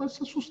 você vai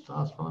se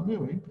assustar. Você fala,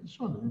 meu, é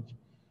impressionante,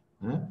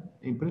 né?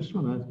 É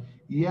impressionante.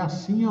 E é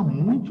assim há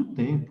muito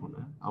tempo,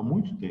 né? Há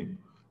muito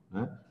tempo,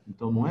 né?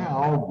 Então, não é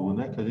algo,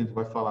 né, que a gente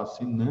vai falar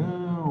assim,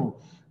 não,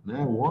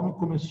 né? O homem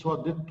começou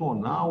a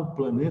detonar o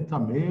planeta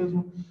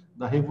mesmo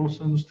da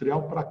Revolução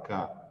Industrial para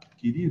cá.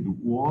 Querido,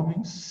 o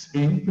homem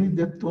sempre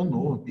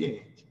detonou o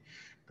ambiente,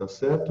 tá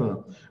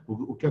certo?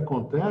 O que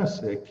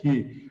acontece é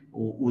que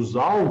os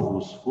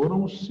alvos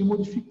foram se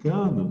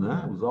modificando,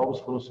 né? Os alvos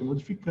foram se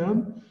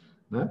modificando,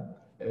 né?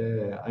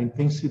 A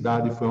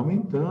intensidade foi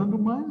aumentando,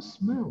 mas,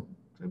 meu,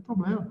 sem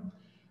problema.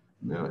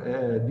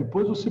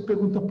 Depois você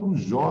pergunta para o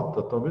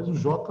Jota, talvez o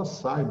Jota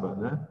saiba,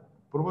 né?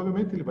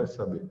 Provavelmente ele vai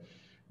saber.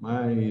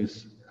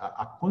 Mas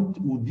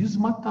o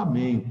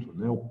desmatamento,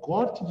 né? O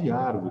corte de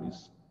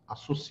árvores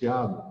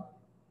associado,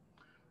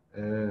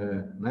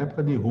 na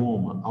época de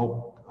Roma,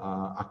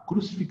 a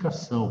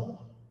crucificação,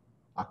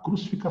 a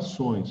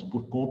crucificações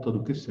por conta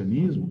do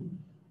cristianismo,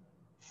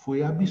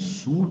 foi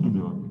absurdo,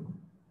 meu amigo.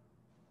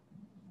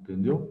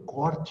 Entendeu?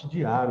 Corte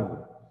de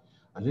árvore.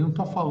 A gente não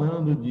está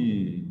falando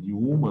de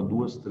uma,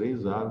 duas,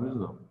 três árvores,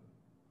 não.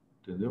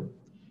 Entendeu?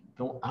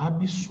 Então,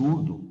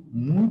 absurdo,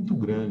 muito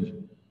grande.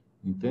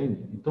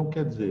 Entende? Então,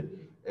 quer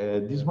dizer,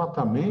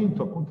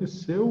 desmatamento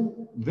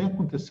vem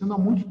acontecendo há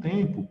muito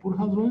tempo, por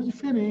razões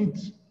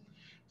diferentes.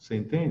 Você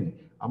entende?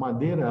 A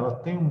madeira, ela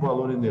tem um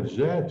valor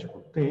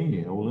energético?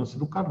 Tem, é o lance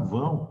do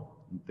carvão,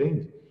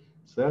 entende?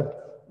 Certo?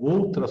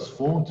 Outras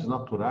fontes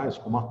naturais,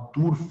 como a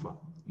turfa,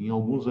 em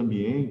alguns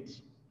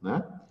ambientes,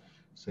 né?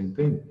 Você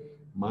entende?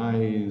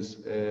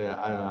 Mas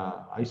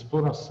a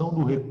exploração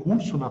do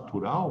recurso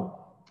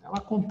natural, ela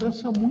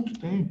acontece há muito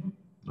tempo,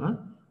 né?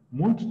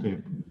 Muito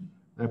tempo.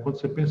 Quando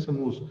você pensa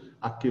nos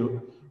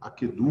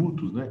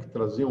aquedutos, né, que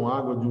traziam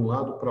água de um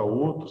lado para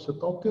outro, você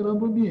está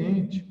alterando o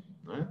ambiente,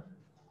 né?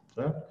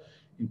 Certo?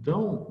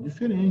 Então,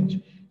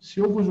 diferente. Se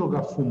eu vou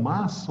jogar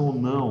fumaça ou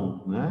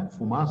não, né?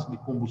 Fumaça de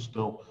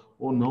combustão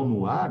ou não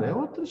no ar, é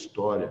outra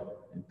história,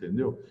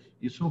 entendeu?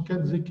 Isso não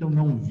quer dizer que eu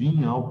não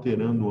vinha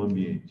alterando o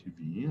ambiente.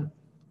 Vinha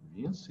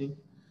sim,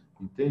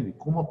 entende?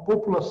 Como a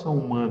população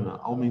humana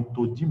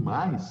aumentou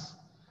demais,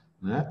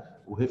 né?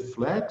 O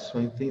reflexo,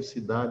 a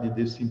intensidade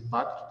desse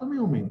impacto também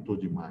aumentou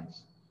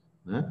demais,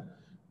 né?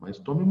 Mas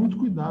tome muito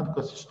cuidado com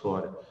essa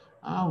história.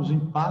 Ah, os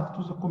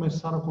impactos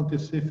começaram a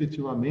acontecer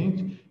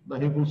efetivamente da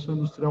Revolução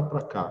Industrial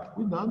para cá.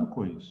 Cuidado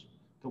com isso.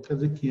 Então, quer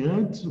dizer que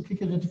antes, o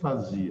que a gente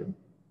fazia?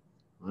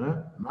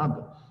 Né?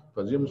 Nada.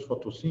 Fazíamos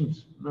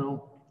fotossíntese?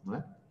 Não,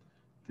 né?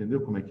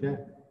 Entendeu como é que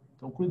é?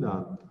 Então,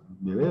 cuidado.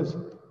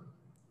 Beleza?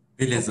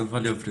 Beleza,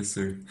 valeu,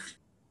 professor.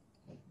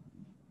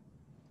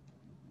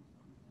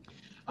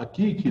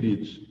 Aqui,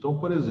 queridos, então,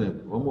 por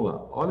exemplo, vamos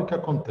lá. Olha o que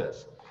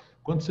acontece.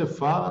 Quando você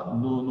fala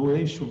no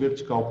eixo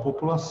vertical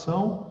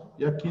população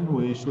e aqui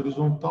no eixo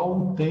horizontal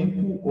o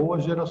tempo ou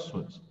as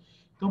gerações.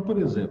 Então, por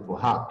exemplo,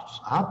 ratos.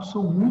 Ratos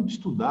são muito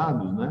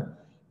estudados, né?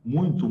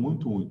 Muito,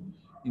 muito, muito.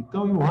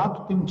 Então, e o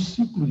rato tem um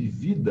ciclo de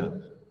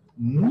vida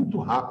muito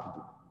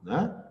rápido,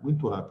 né?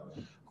 Muito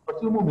rápido. A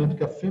partir do momento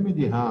que a fêmea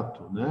de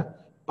rato, né,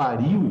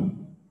 pariu,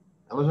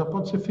 ela já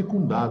pode ser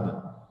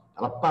fecundada.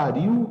 Ela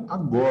pariu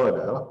agora,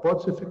 ela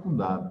pode ser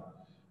fecundada.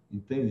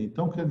 Entende?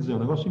 Então, quer dizer, é um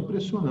negócio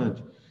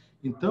impressionante.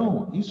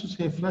 Então, isso se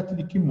reflete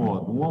de que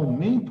modo? Um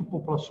aumento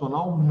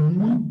populacional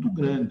muito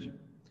grande.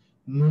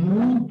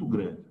 Muito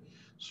grande.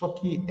 Só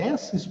que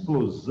essa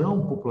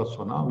explosão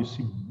populacional,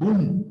 esse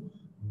boom,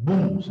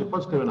 boom, você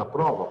pode escrever na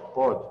prova?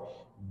 Pode.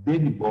 B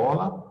de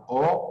bola,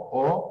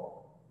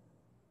 O-O-M.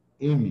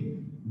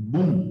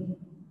 Boom.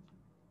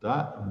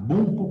 Tá?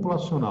 Boom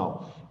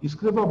populacional.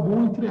 Escreva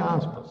boom entre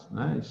aspas,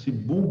 né? Esse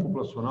boom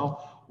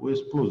populacional ou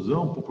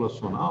explosão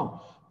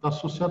populacional está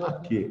associado a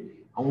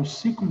quê? A um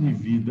ciclo de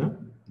vida,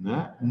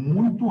 né,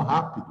 muito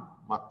rápido,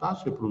 uma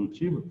taxa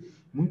reprodutiva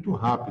muito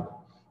rápida.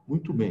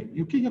 Muito bem.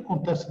 E o que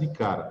acontece de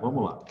cara?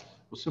 Vamos lá.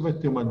 Você vai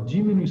ter uma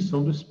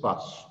diminuição do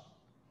espaço.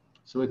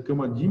 Você vai ter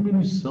uma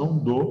diminuição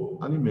do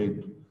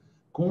alimento.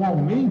 Com o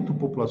aumento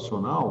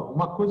populacional,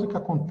 uma coisa que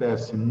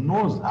acontece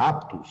nos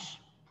ratos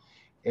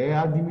é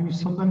a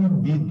diminuição da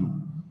libido.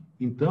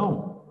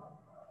 Então,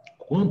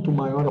 quanto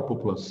maior a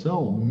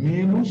população,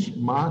 menos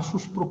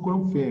machos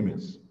procuram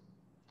fêmeas.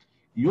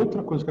 E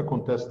outra coisa que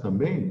acontece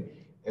também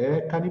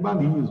é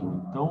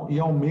canibalismo, então, e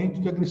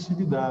aumento de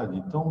agressividade.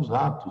 Então, os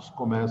ratos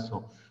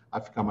começam a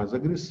ficar mais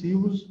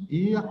agressivos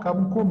e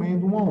acabam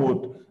comendo um ao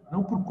outro.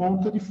 Não por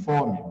conta de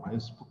fome,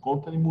 mas por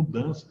conta de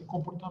mudança de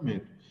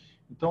comportamento.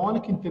 Então, olha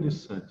que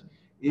interessante.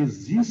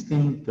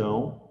 Existem,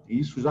 então, e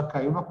isso já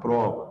caiu na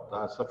prova,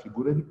 tá? Essa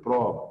figura é de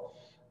prova,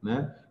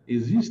 né?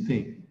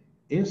 Existem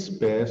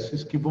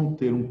espécies que vão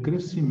ter um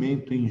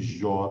crescimento em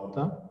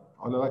J,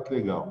 olha lá que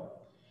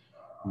legal,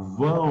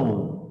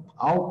 vão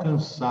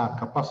alcançar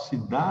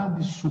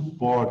capacidade de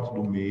suporte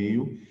do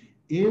meio,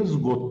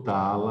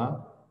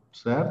 esgotá-la,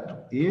 certo?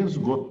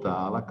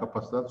 Esgotá-la,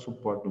 capacidade de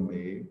suporte do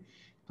meio.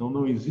 Então,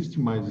 não existe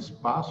mais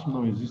espaço,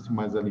 não existe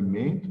mais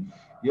alimento,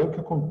 e é o que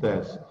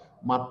acontece.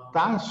 Uma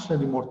taxa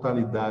de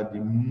mortalidade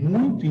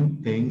muito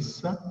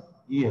intensa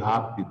e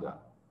rápida.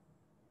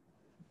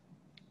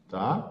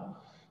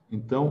 Tá?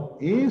 Então,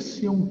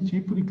 esse é um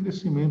tipo de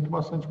crescimento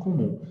bastante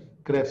comum.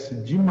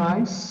 Cresce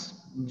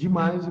demais,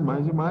 demais,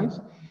 demais,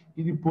 demais,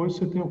 e depois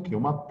você tem o quê?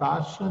 Uma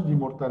taxa de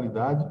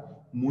mortalidade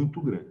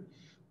muito grande.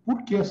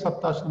 Por que essa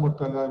taxa de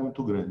mortalidade é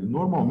muito grande?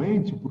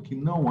 Normalmente, porque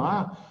não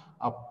há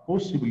a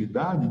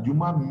possibilidade de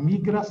uma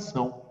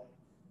migração.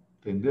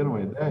 Entenderam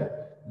a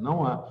ideia?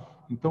 Não há.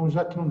 Então,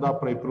 já que não dá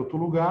para ir para outro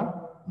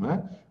lugar,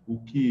 né, o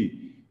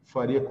que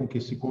faria com que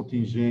esse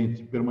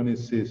contingente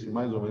permanecesse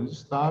mais ou menos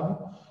estável,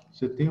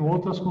 você tem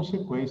outras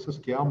consequências,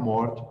 que é a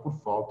morte por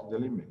falta de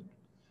alimento.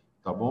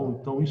 Tá bom?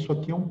 Então, isso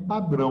aqui é um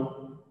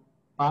padrão.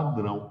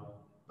 Padrão.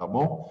 Tá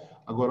bom?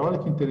 Agora, olha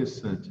que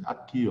interessante.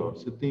 Aqui, ó,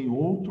 você tem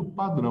outro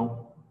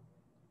padrão.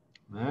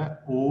 Né?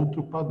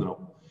 Outro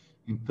padrão.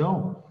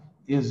 Então,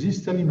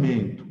 existe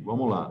alimento.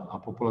 Vamos lá. A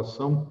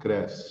população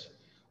cresce.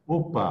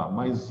 Opa,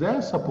 mas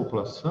essa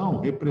população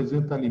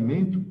representa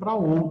alimento para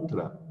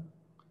outra.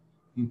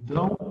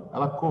 Então,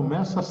 ela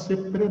começa a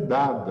ser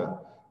predada.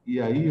 E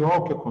aí, olha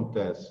o que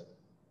acontece.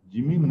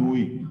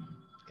 Diminui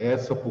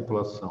essa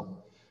população,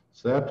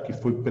 certo? Que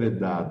foi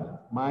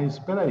predada. Mas,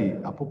 espera aí,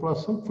 a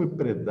população que foi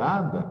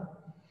predada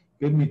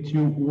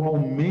permitiu o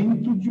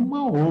aumento de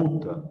uma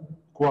outra.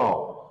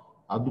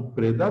 Qual? A do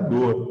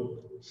predador,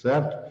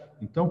 certo?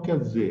 Então, quer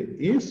dizer,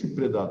 esse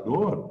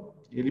predador,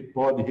 ele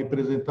pode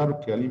representar o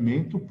quê?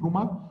 Alimento para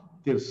uma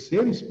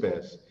terceira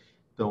espécie.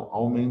 Então,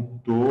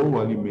 aumentou o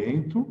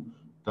alimento,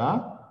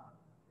 tá?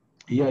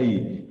 E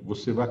aí,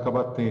 você vai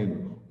acabar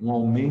tendo um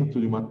aumento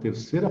de uma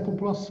terceira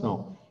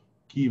população,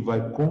 que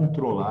vai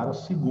controlar a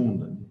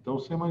segunda. Então,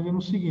 você imagina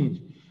o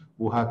seguinte,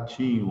 o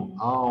ratinho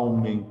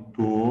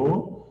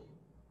aumentou,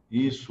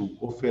 isso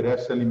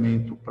oferece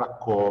alimento para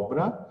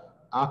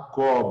a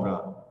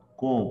cobra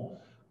com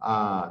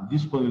a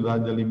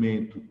disponibilidade de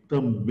alimento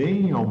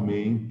também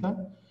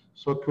aumenta,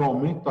 só que o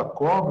aumento da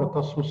cobra está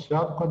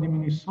associado com a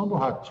diminuição do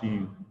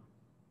ratinho.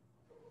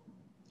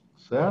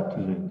 Certo,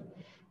 gente?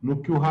 No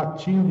que o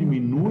ratinho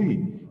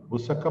diminui,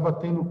 você acaba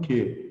tendo o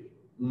quê?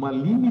 Uma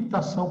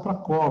limitação para a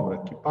cobra,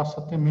 que passa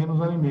a ter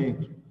menos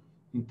alimento.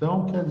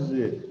 Então, quer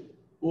dizer,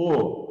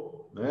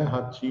 o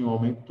ratinho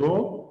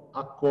aumentou,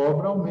 a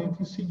cobra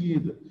aumenta em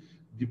seguida.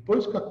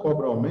 Depois que a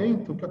cobra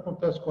aumenta, o que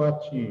acontece com o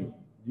ratinho?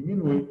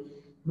 Diminui.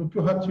 No que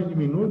o ratinho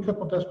diminui, o que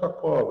acontece com a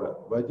cobra?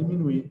 Vai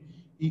diminuir.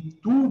 E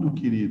tudo,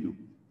 querido,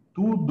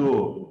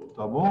 tudo,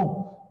 tá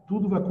bom?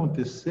 Tudo vai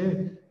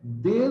acontecer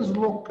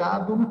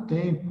deslocado no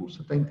tempo.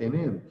 Você está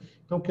entendendo?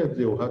 Então, quer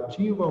dizer, o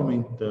ratinho vai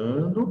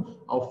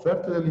aumentando, a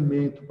oferta de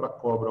alimento para a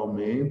cobra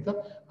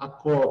aumenta, a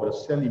cobra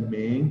se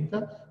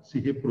alimenta, se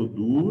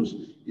reproduz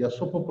e a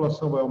sua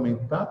população vai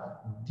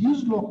aumentar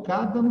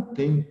deslocada no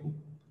tempo.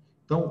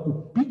 Então,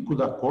 o pico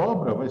da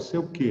cobra vai ser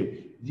o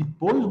quê?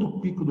 Depois do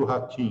pico do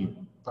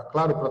ratinho. Tá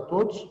claro para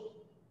todos?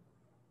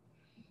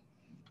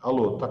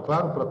 Alô, tá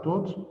claro para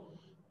todos?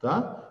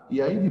 Tá? E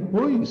aí,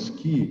 depois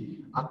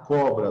que a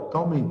cobra está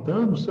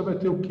aumentando, você vai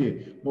ter o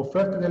quê? Uma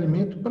oferta de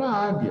alimento para a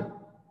águia.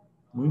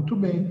 Muito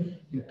bem.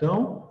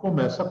 Então,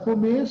 começa a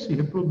comer, se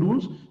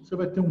reproduz, você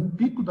vai ter um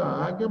pico da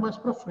águia mais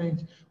para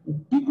frente. O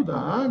pico da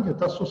águia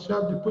está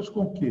associado depois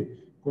com o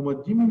quê? Com a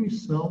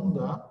diminuição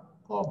da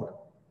cobra.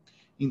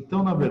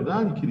 Então, na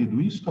verdade, querido,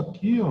 isso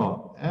aqui,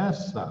 ó,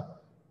 essa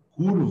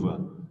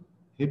curva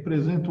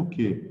representa o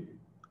quê?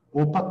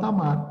 O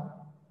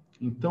patamar.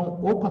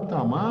 Então, o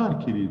patamar,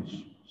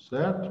 queridos,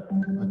 certo?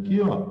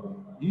 Aqui, ó,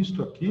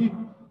 isto aqui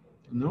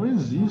não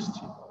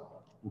existe.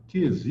 O que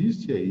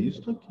existe é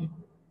isto aqui.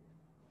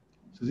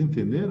 Vocês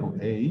entenderam?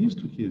 É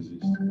isto que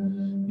existe.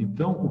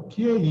 Então, o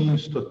que é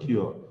isto aqui,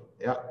 ó?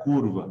 É a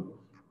curva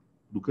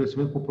do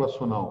crescimento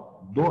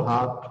populacional do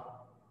rato,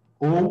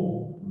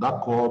 ou da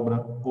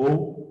cobra,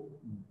 ou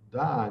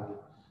da águia,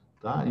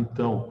 tá?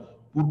 Então,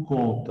 por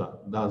conta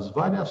das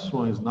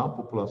variações na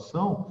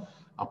população,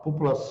 a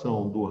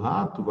população do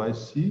rato vai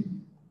se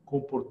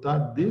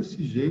comportar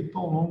desse jeito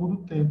ao longo do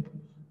tempo.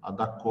 A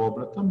da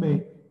cobra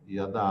também, e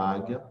a da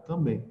águia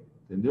também,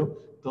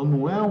 entendeu? Então,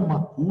 não é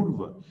uma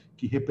curva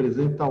que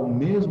representa ao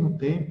mesmo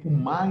tempo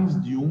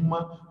mais de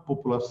uma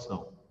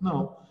população.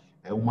 Não,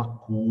 é uma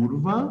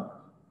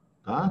curva,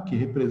 tá? Que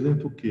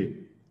representa o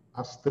quê?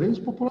 As três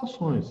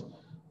populações,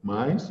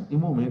 mas em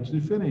momentos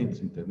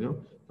diferentes,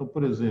 entendeu? Então,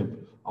 por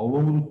exemplo, ao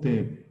longo do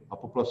tempo, a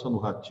população do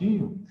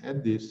ratinho é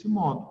desse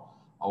modo.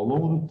 Ao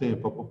longo do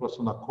tempo, a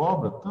população da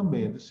cobra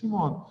também é desse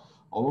modo.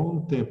 Ao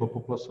longo do tempo, a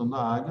população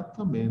da águia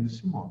também é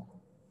desse modo.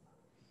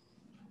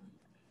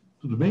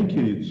 Tudo bem,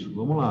 queridos?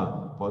 Vamos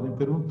lá. Podem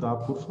perguntar,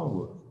 por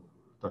favor.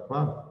 Tá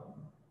claro?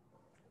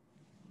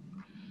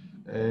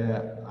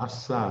 A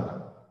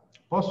Sara.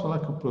 Posso falar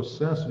que o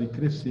processo de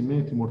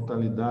crescimento e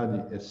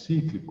mortalidade é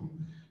cíclico?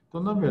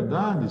 Então, na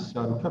verdade,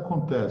 Sara, o que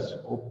acontece?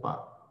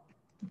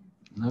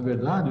 Na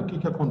verdade, o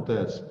que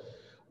acontece?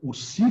 O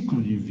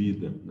ciclo de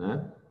vida,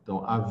 né?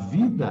 Então, a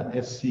vida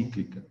é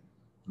cíclica,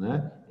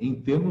 né?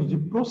 Em termos de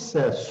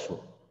processo.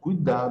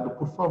 Cuidado,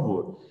 por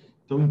favor.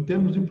 Então, em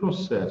termos de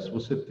processo,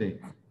 você tem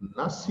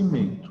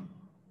nascimento,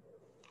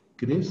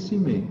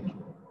 crescimento,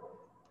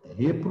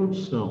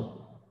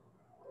 reprodução,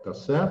 tá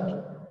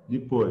certo?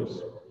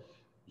 Depois,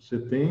 você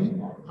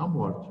tem a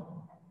morte.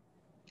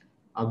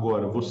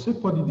 Agora, você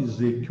pode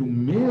dizer que o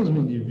mesmo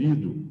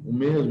indivíduo,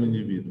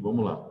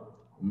 vamos lá,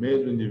 o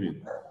mesmo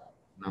indivíduo,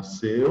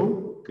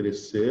 nasceu,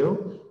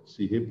 cresceu,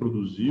 se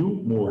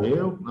reproduziu,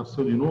 morreu,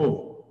 nasceu de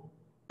novo?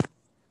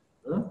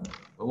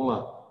 Vamos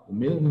lá, o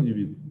mesmo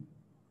indivíduo.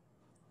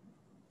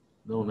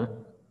 Não, né?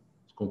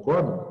 Vocês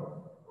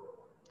concordam?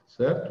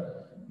 Certo?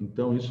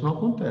 Então, isso não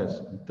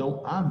acontece.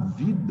 Então, a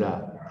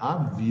vida,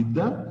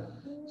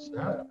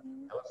 certo?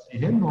 Ela se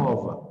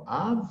renova.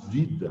 A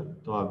vida.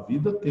 Então, a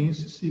vida tem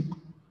esse ciclo,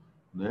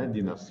 né?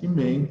 De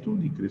nascimento,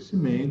 de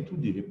crescimento,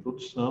 de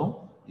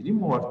reprodução e de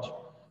morte.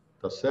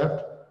 Tá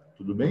certo?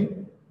 Tudo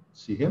bem?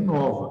 Se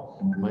renova.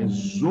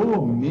 Mas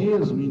o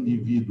mesmo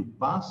indivíduo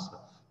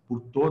passa por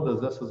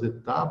todas essas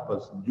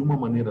etapas de uma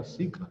maneira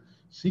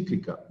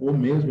cíclica. O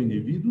mesmo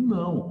indivíduo,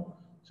 não.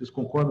 Vocês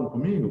concordam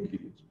comigo,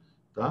 queridos?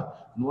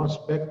 Tá? No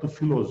aspecto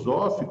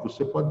filosófico,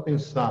 você pode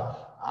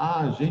pensar,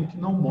 a gente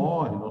não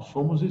morre, nós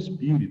somos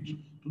espíritos.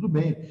 Tudo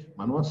bem,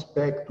 mas no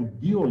aspecto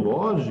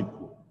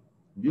biológico,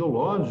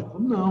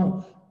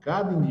 não.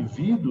 Cada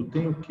indivíduo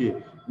tem o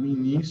quê? Um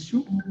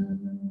início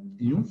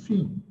e um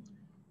fim.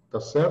 Tá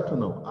certo ou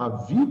não? A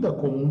vida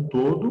como um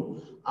todo,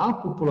 a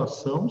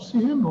população se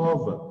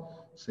renova.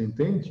 Você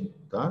entende?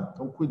 Tá?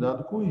 Então,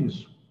 cuidado com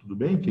isso. Tudo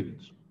bem,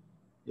 queridos?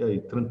 E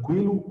aí,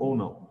 tranquilo ou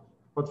não?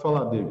 Pode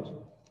falar, David.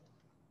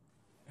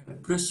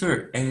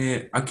 Professor,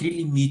 aquele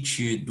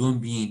limite do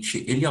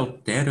ambiente, ele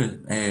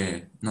altera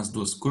nas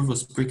duas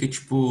curvas? Porque,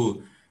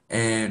 tipo,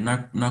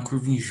 na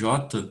curva em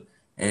J,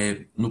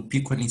 no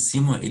pico ali em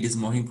cima, eles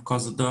morrem por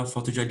causa da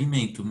falta de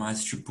alimento,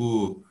 mas,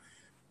 tipo,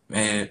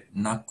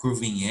 na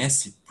curva em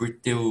S, por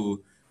ter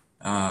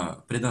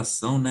a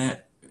predação,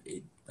 né,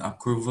 a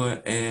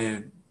curva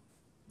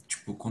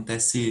tipo,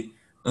 acontece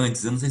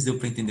antes. Eu não sei se deu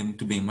para entender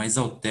muito bem, mas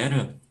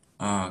altera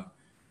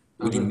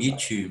o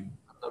limite.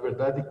 Na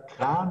verdade,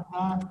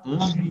 cada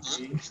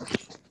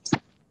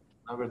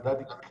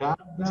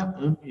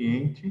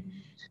ambiente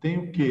tem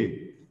o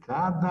quê?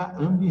 Cada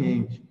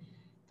ambiente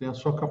tem a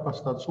sua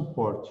capacidade de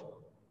suporte.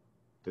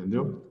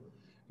 Entendeu?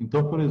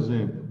 Então, por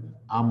exemplo,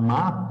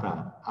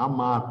 a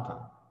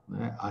mata,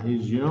 né? A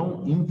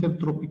região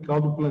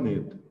intertropical do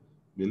planeta,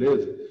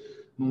 beleza?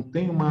 Não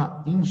tem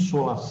uma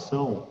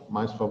insolação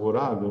mais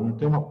favorável, não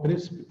tem uma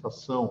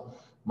precipitação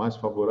mais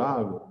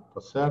favorável, tá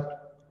certo?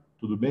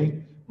 Tudo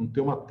bem? Não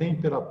tem uma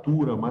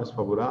temperatura mais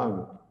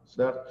favorável,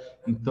 certo?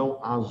 Então,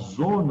 a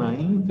zona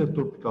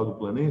intertropical do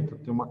planeta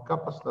tem uma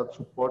capacidade de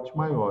suporte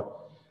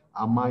maior.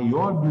 A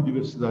maior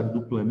biodiversidade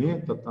do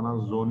planeta está na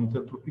zona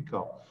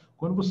intertropical.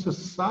 Quando você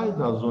sai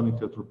da zona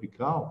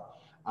intertropical,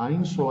 a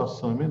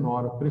insolação é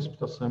menor, a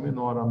precipitação é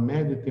menor, a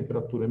média de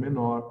temperatura é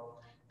menor,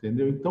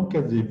 entendeu? Então,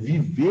 quer dizer,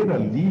 viver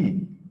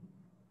ali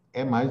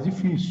é mais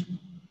difícil.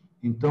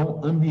 Então,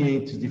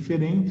 ambientes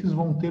diferentes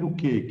vão ter o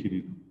quê,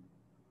 querido?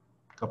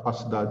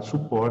 Capacidade de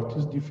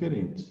suportes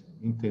diferentes.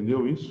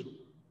 Entendeu isso?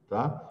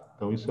 Tá?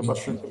 Então, isso é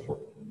bastante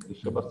importante.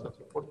 Isso é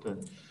bastante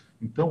importante.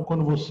 Então,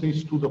 quando você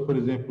estuda, por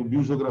exemplo,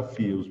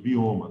 biogeografia, os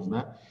biomas,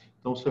 né?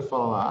 Então, você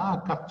fala lá,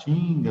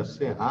 Caatinga,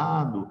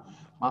 Cerrado,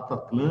 Mata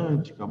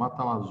Atlântica,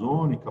 Mata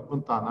Amazônica,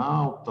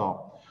 Pantanal,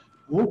 tal.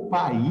 O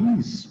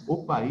país,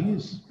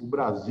 o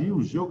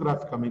Brasil,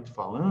 geograficamente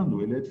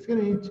falando, ele é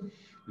diferente.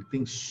 Ele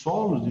tem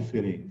solos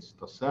diferentes,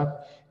 tá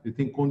certo? Ele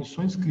tem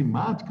condições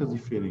climáticas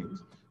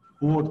diferentes.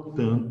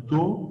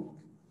 Portanto,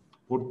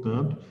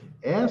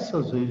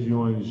 essas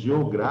regiões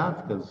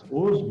geográficas,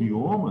 os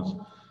biomas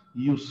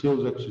e os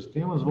seus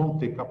ecossistemas vão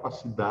ter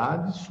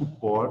capacidades,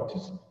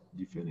 suportes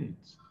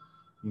diferentes.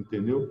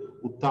 Entendeu?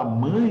 O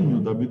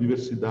tamanho da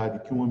biodiversidade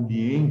que um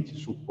ambiente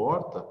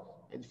suporta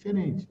é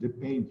diferente,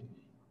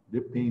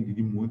 depende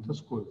de muitas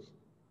coisas.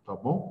 Tá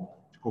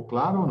bom? Ficou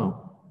claro ou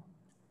não?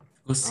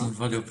 Ficou sim,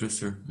 valeu,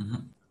 professor.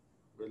 Uhum.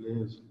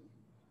 Beleza.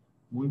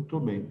 Muito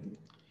bem.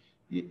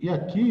 E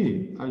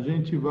aqui a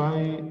gente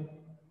vai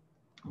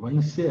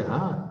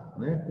encerrar,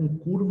 né, com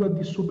curva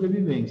de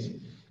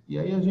sobrevivência. E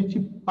aí a gente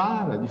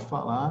para de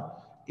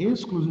falar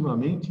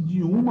exclusivamente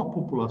de uma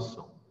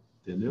população,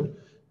 entendeu?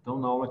 Então,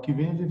 na aula que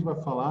vem, a gente vai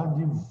falar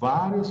de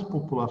várias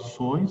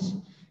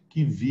populações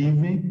que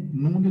vivem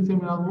num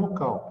determinado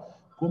local.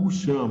 Como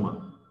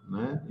chama,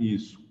 né,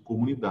 isso?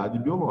 Comunidade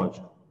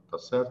biológica, tá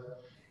certo?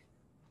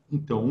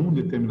 Então, um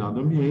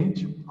determinado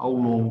ambiente, ao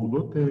longo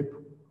do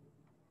tempo,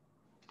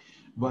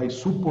 vai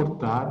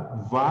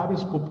suportar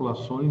várias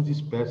populações de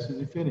espécies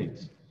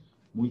diferentes.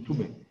 Muito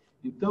bem.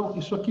 Então,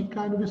 isso aqui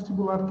cai no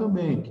vestibular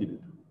também,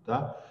 querido,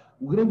 tá?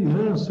 O grande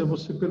lance é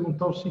você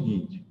perguntar o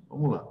seguinte,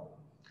 vamos lá.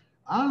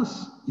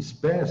 As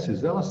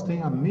espécies, elas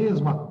têm a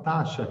mesma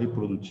taxa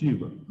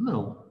reprodutiva?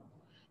 Não.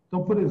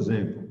 Então, por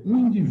exemplo, um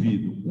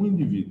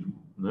indivíduo,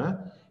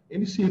 né?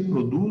 Ele se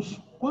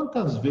reproduz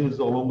quantas vezes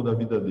ao longo da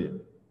vida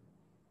dele?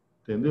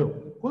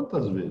 Entendeu?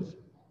 Quantas vezes,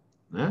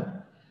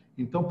 né?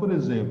 Então, por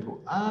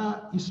exemplo,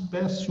 a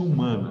espécie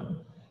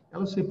humana,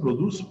 ela se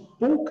reproduz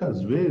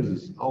poucas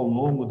vezes ao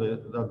longo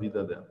da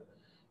vida dela.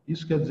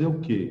 Isso quer dizer o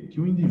quê? Que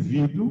o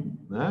indivíduo,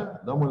 né?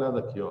 Dá uma olhada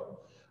aqui, ó.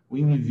 O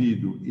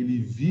indivíduo, ele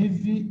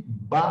vive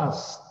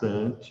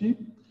bastante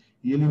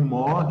e ele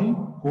morre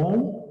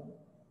com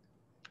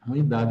uma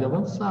idade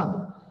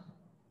avançada.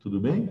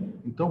 Tudo bem?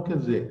 Então, quer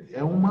dizer,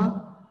 é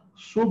uma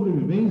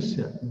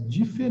sobrevivência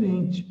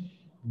diferente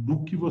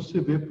do que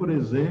você vê, por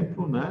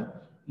exemplo, né,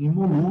 em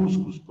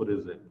moluscos, por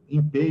exemplo,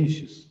 em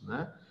peixes,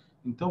 né?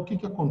 Então, o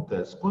que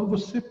acontece? Quando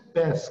você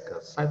pesca,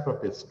 sai para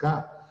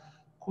pescar,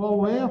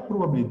 qual é a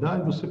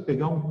probabilidade de você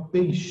pegar um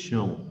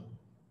peixão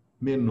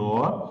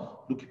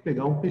menor do que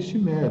pegar um peixe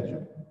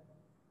médio,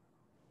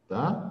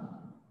 tá?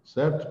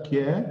 Certo? Que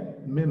é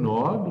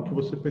menor do que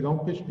você pegar um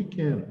peixe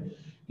pequeno.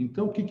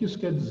 Então, o que isso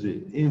quer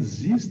dizer?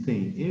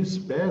 Existem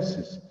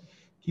espécies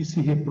que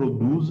se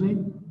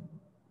reproduzem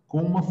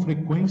com uma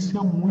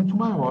frequência muito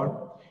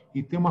maior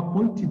e tem uma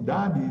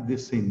quantidade de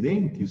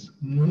descendentes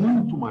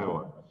muito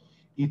maior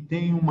e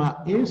tem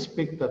uma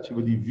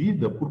expectativa de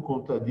vida por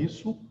conta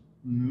disso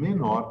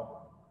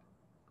menor.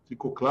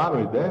 Ficou claro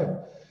a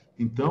ideia?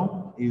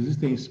 Então,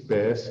 existem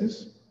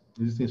espécies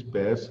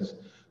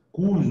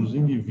cujos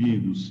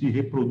indivíduos se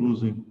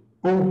reproduzem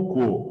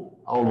pouco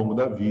ao longo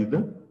da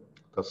vida,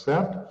 tá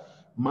certo?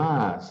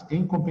 Mas,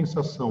 em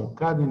compensação,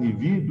 cada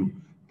indivíduo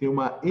tem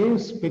uma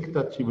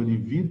expectativa de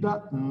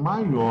vida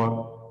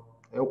maior.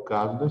 É o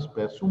caso da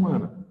espécie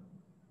humana.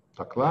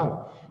 Tá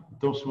claro?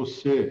 Então, se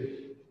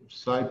você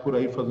sai por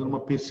aí fazendo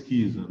uma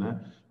pesquisa,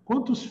 né?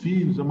 Quantos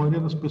filhos a maioria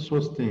das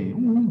pessoas tem?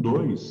 Um,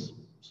 dois,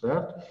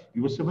 certo? E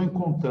você vai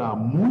encontrar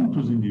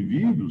muitos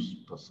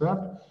indivíduos, tá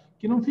certo?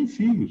 Que não têm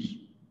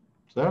filhos,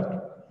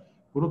 certo?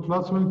 Por outro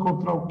lado, você vai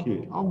encontrar o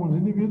quê? Alguns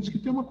indivíduos que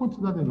têm uma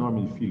quantidade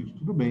enorme de filhos,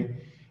 tudo bem.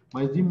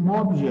 Mas, de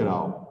modo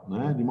geral,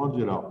 né? De modo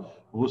geral,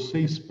 você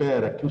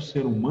espera que o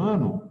ser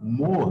humano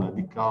morra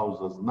de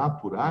causas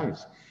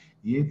naturais,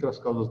 e entre as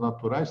causas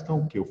naturais estão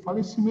o quê? O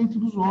falecimento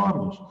dos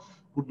órgãos,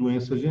 por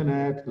doenças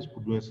genéticas,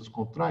 por doenças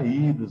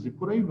contraídas e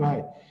por aí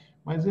vai.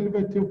 Mas ele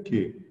vai ter o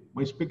quê?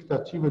 Uma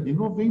expectativa de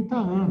 90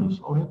 anos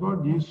ao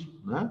redor disso,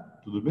 né?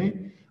 Tudo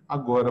bem?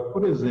 Agora,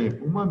 por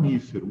exemplo, um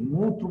mamífero, um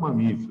outro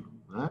mamífero,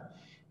 né?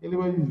 Ele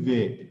vai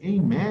viver, em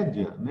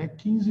média, né,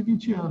 15,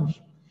 20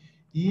 anos.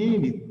 e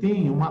ele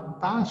tem uma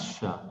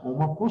taxa ou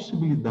uma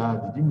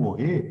possibilidade de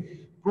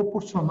morrer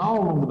proporcional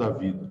ao longo da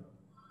vida,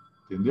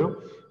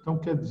 entendeu? Então,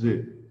 quer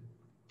dizer,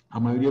 a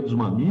maioria dos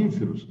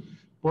mamíferos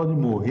pode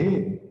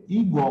morrer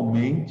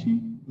igualmente,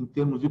 em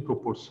termos de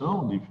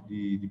proporção,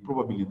 de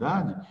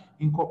probabilidade,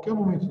 em qualquer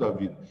momento da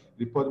vida.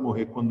 Ele pode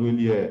morrer quando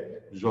ele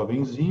é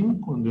jovenzinho,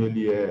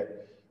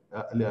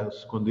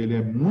 aliás, quando ele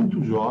é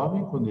muito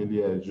jovem, quando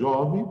ele é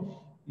jovem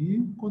e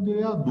quando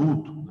ele é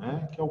adulto,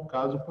 né? Que é o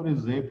caso, por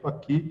exemplo,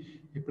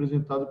 aqui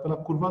representado pela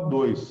curva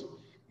 2.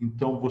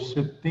 Então,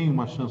 você tem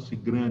uma chance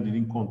grande de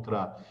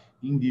encontrar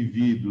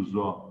indivíduos,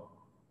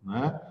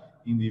 né?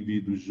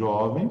 Indivíduos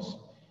jovens,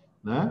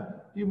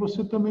 né? E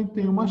você também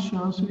tem uma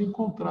chance de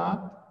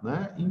encontrar,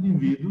 né,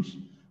 indivíduos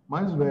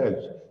mais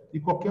velhos. De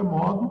qualquer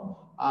modo,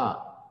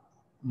 a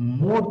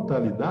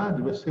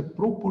mortalidade vai ser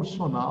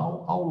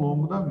proporcional ao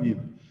longo da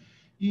vida.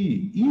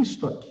 E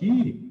isto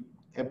aqui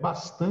é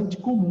bastante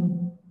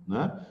comum,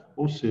 né?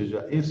 Ou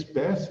seja,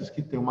 espécies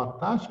que têm uma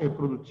taxa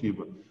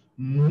reprodutiva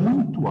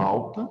muito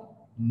alta,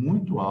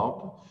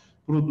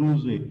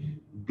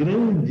 produzem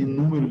grande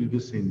número de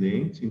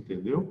descendentes,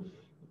 entendeu?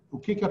 O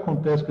que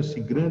acontece com esse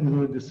grande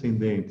número de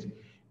descendentes?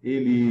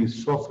 Ele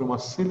sofre uma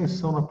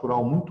seleção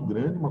natural muito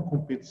grande, uma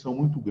competição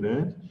muito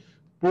grande,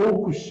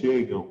 poucos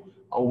chegam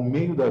ao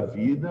meio da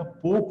vida,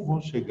 poucos vão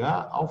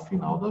chegar ao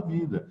final da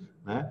vida,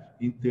 né?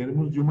 Em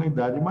termos de uma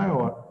idade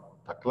maior,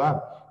 tá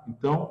claro?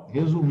 Então,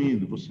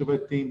 resumindo, você vai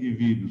ter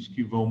indivíduos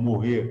que vão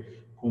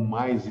morrer com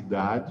mais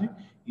idade,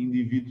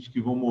 indivíduos que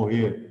vão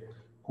morrer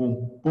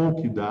com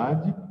pouca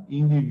idade, e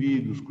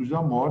indivíduos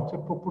cuja morte é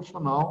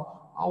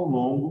proporcional ao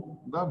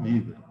longo da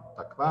vida,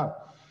 tá claro?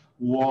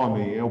 O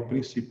homem é o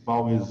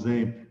principal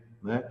exemplo,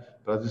 né,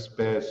 para as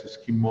espécies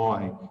que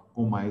morrem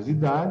com mais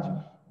idade.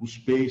 Os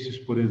peixes,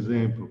 por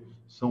exemplo,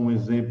 são um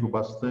exemplo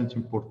bastante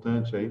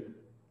importante aí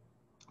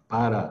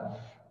para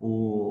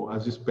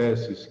as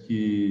espécies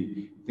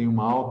que têm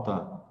uma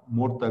alta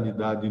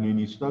mortalidade no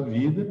início da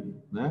vida,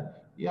 né?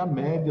 E a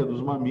média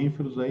dos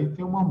mamíferos aí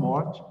tem uma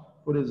morte,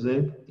 por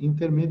exemplo,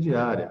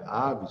 intermediária.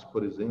 Aves,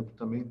 por exemplo,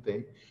 também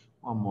tem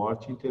uma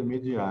morte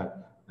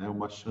intermediária, né?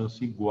 Uma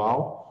chance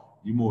igual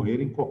de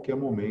morrer em qualquer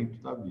momento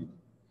da vida.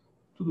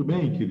 Tudo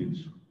bem,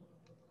 queridos?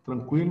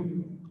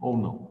 Tranquilo ou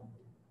não?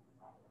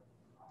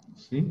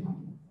 Sim?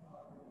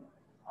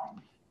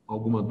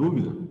 Alguma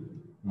dúvida?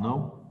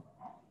 Não?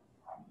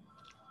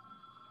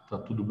 Tá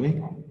tudo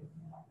bem?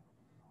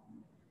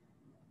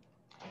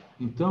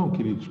 Então,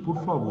 queridos, por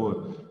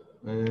favor,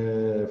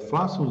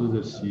 façam os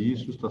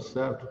exercícios, tá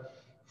certo?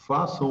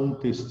 Façam um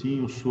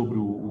textinho sobre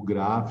o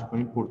gráfico,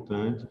 é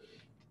importante.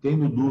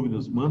 Tendo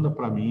dúvidas, manda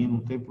para mim, não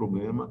tem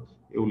problema.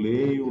 Eu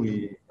leio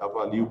e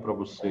avalio para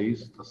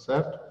vocês, tá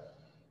certo?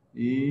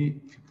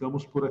 E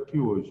ficamos por aqui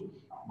hoje.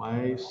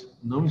 Mas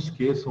não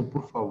esqueçam,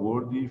 por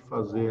favor, de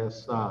fazer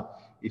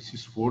esse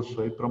esforço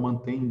aí para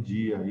manter em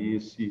dia aí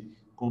esse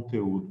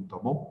conteúdo, tá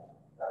bom?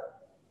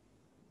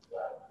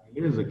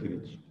 Beleza,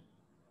 queridos?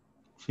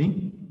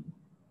 Sim?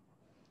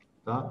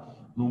 Tá?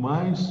 No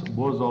mais,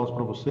 boas aulas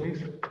para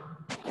vocês.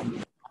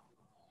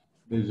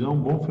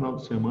 Beijão, bom final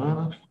de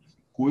semana.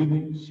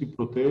 Cuidem, se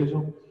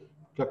protejam,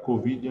 que a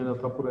Covid ainda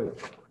está por aí.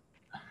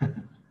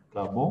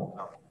 Tá bom?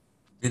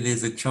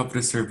 Beleza, tchau,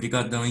 professor.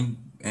 Obrigadão, hein?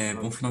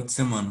 Bom final de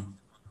semana.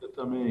 Você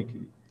também,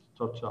 querido.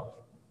 Tchau, tchau.